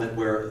was a moment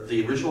where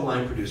the original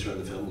line producer on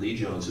the film, Lee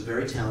Jones, a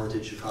very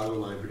talented Chicago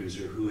line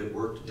producer who had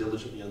worked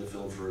diligently on the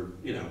film for,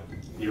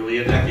 nearly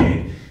a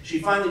decade, she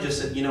finally just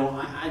said,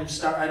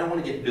 I don't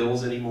want to get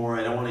bills anymore.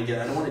 I don't want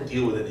to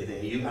deal with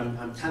anything.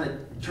 I'm kind of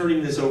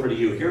turning this over to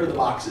you. Here are the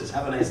boxes.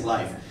 Have a nice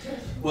life.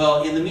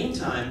 Well, in the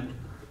meantime,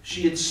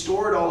 she had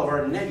stored all of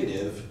our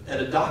negative at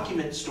a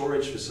document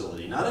storage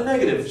facility, not a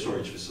negative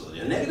storage facility.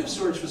 A negative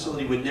storage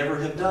facility would never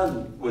have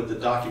done what the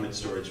document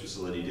storage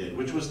facility did,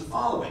 which was the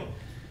following.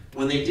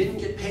 When they didn't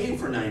get paid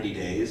for 90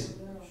 days,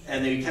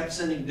 and they kept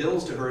sending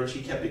bills to her and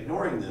she kept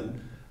ignoring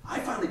them, I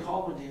finally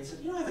called one day and said,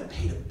 I haven't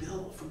paid a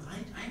bill from,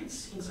 I haven't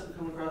seen something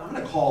come across, I'm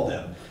gonna call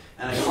them.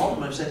 And I called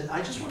them and I said,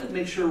 I just wanted to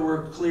make sure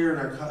we're clear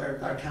and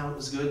our account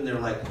was good, and they're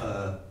like,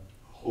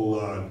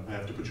 hold on, I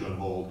have to put you on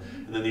hold.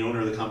 And then the owner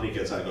of the company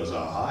gets out and goes,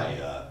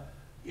 hi,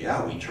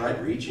 yeah, we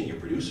tried reaching your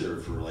producer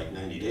for like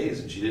 90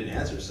 days and she didn't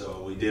answer,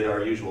 so we did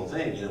our usual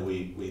thing.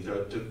 We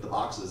took the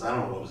boxes, I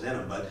don't know what was in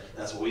them, but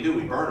that's what we do,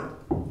 we burn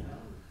them.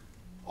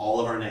 All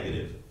of our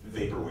negative,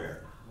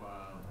 vaporware.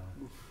 Wow.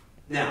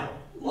 Now,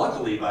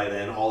 luckily by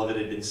then, all of it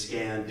had been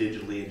scanned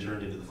digitally and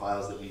turned into the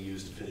files that we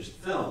used to finish the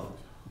film.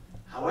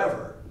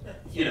 However,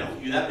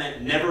 that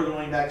meant never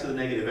going back to the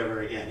negative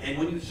ever again. And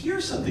when you hear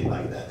something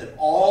like that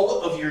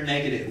all of your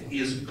negative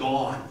is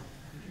gone,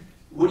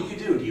 what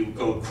do? Do you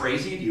go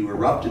crazy? Do you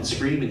erupt and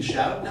scream and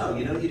shout? No,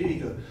 you do, you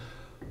go,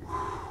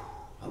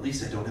 at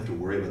least I don't have to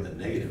worry about the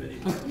negative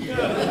anymore.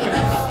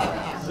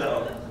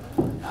 So,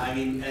 I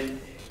mean,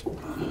 and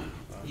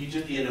you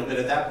just, but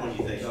at that point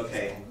you think,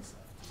 okay,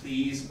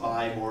 please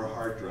buy more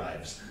hard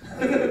drives.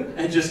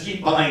 And just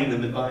keep buying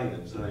them and buying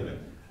them. So anyway,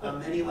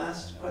 any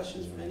last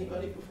questions from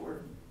anybody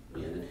before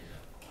we end it?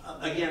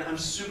 Again, I'm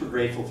super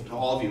grateful to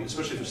all of you,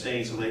 especially for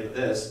staying so late with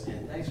this,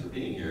 and thanks for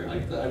being here.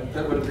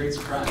 That was a great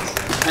surprise.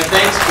 And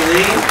thanks,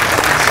 Colleen,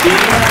 and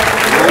Steve,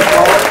 and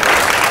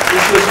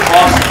This was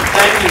awesome.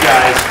 Thank you,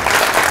 guys.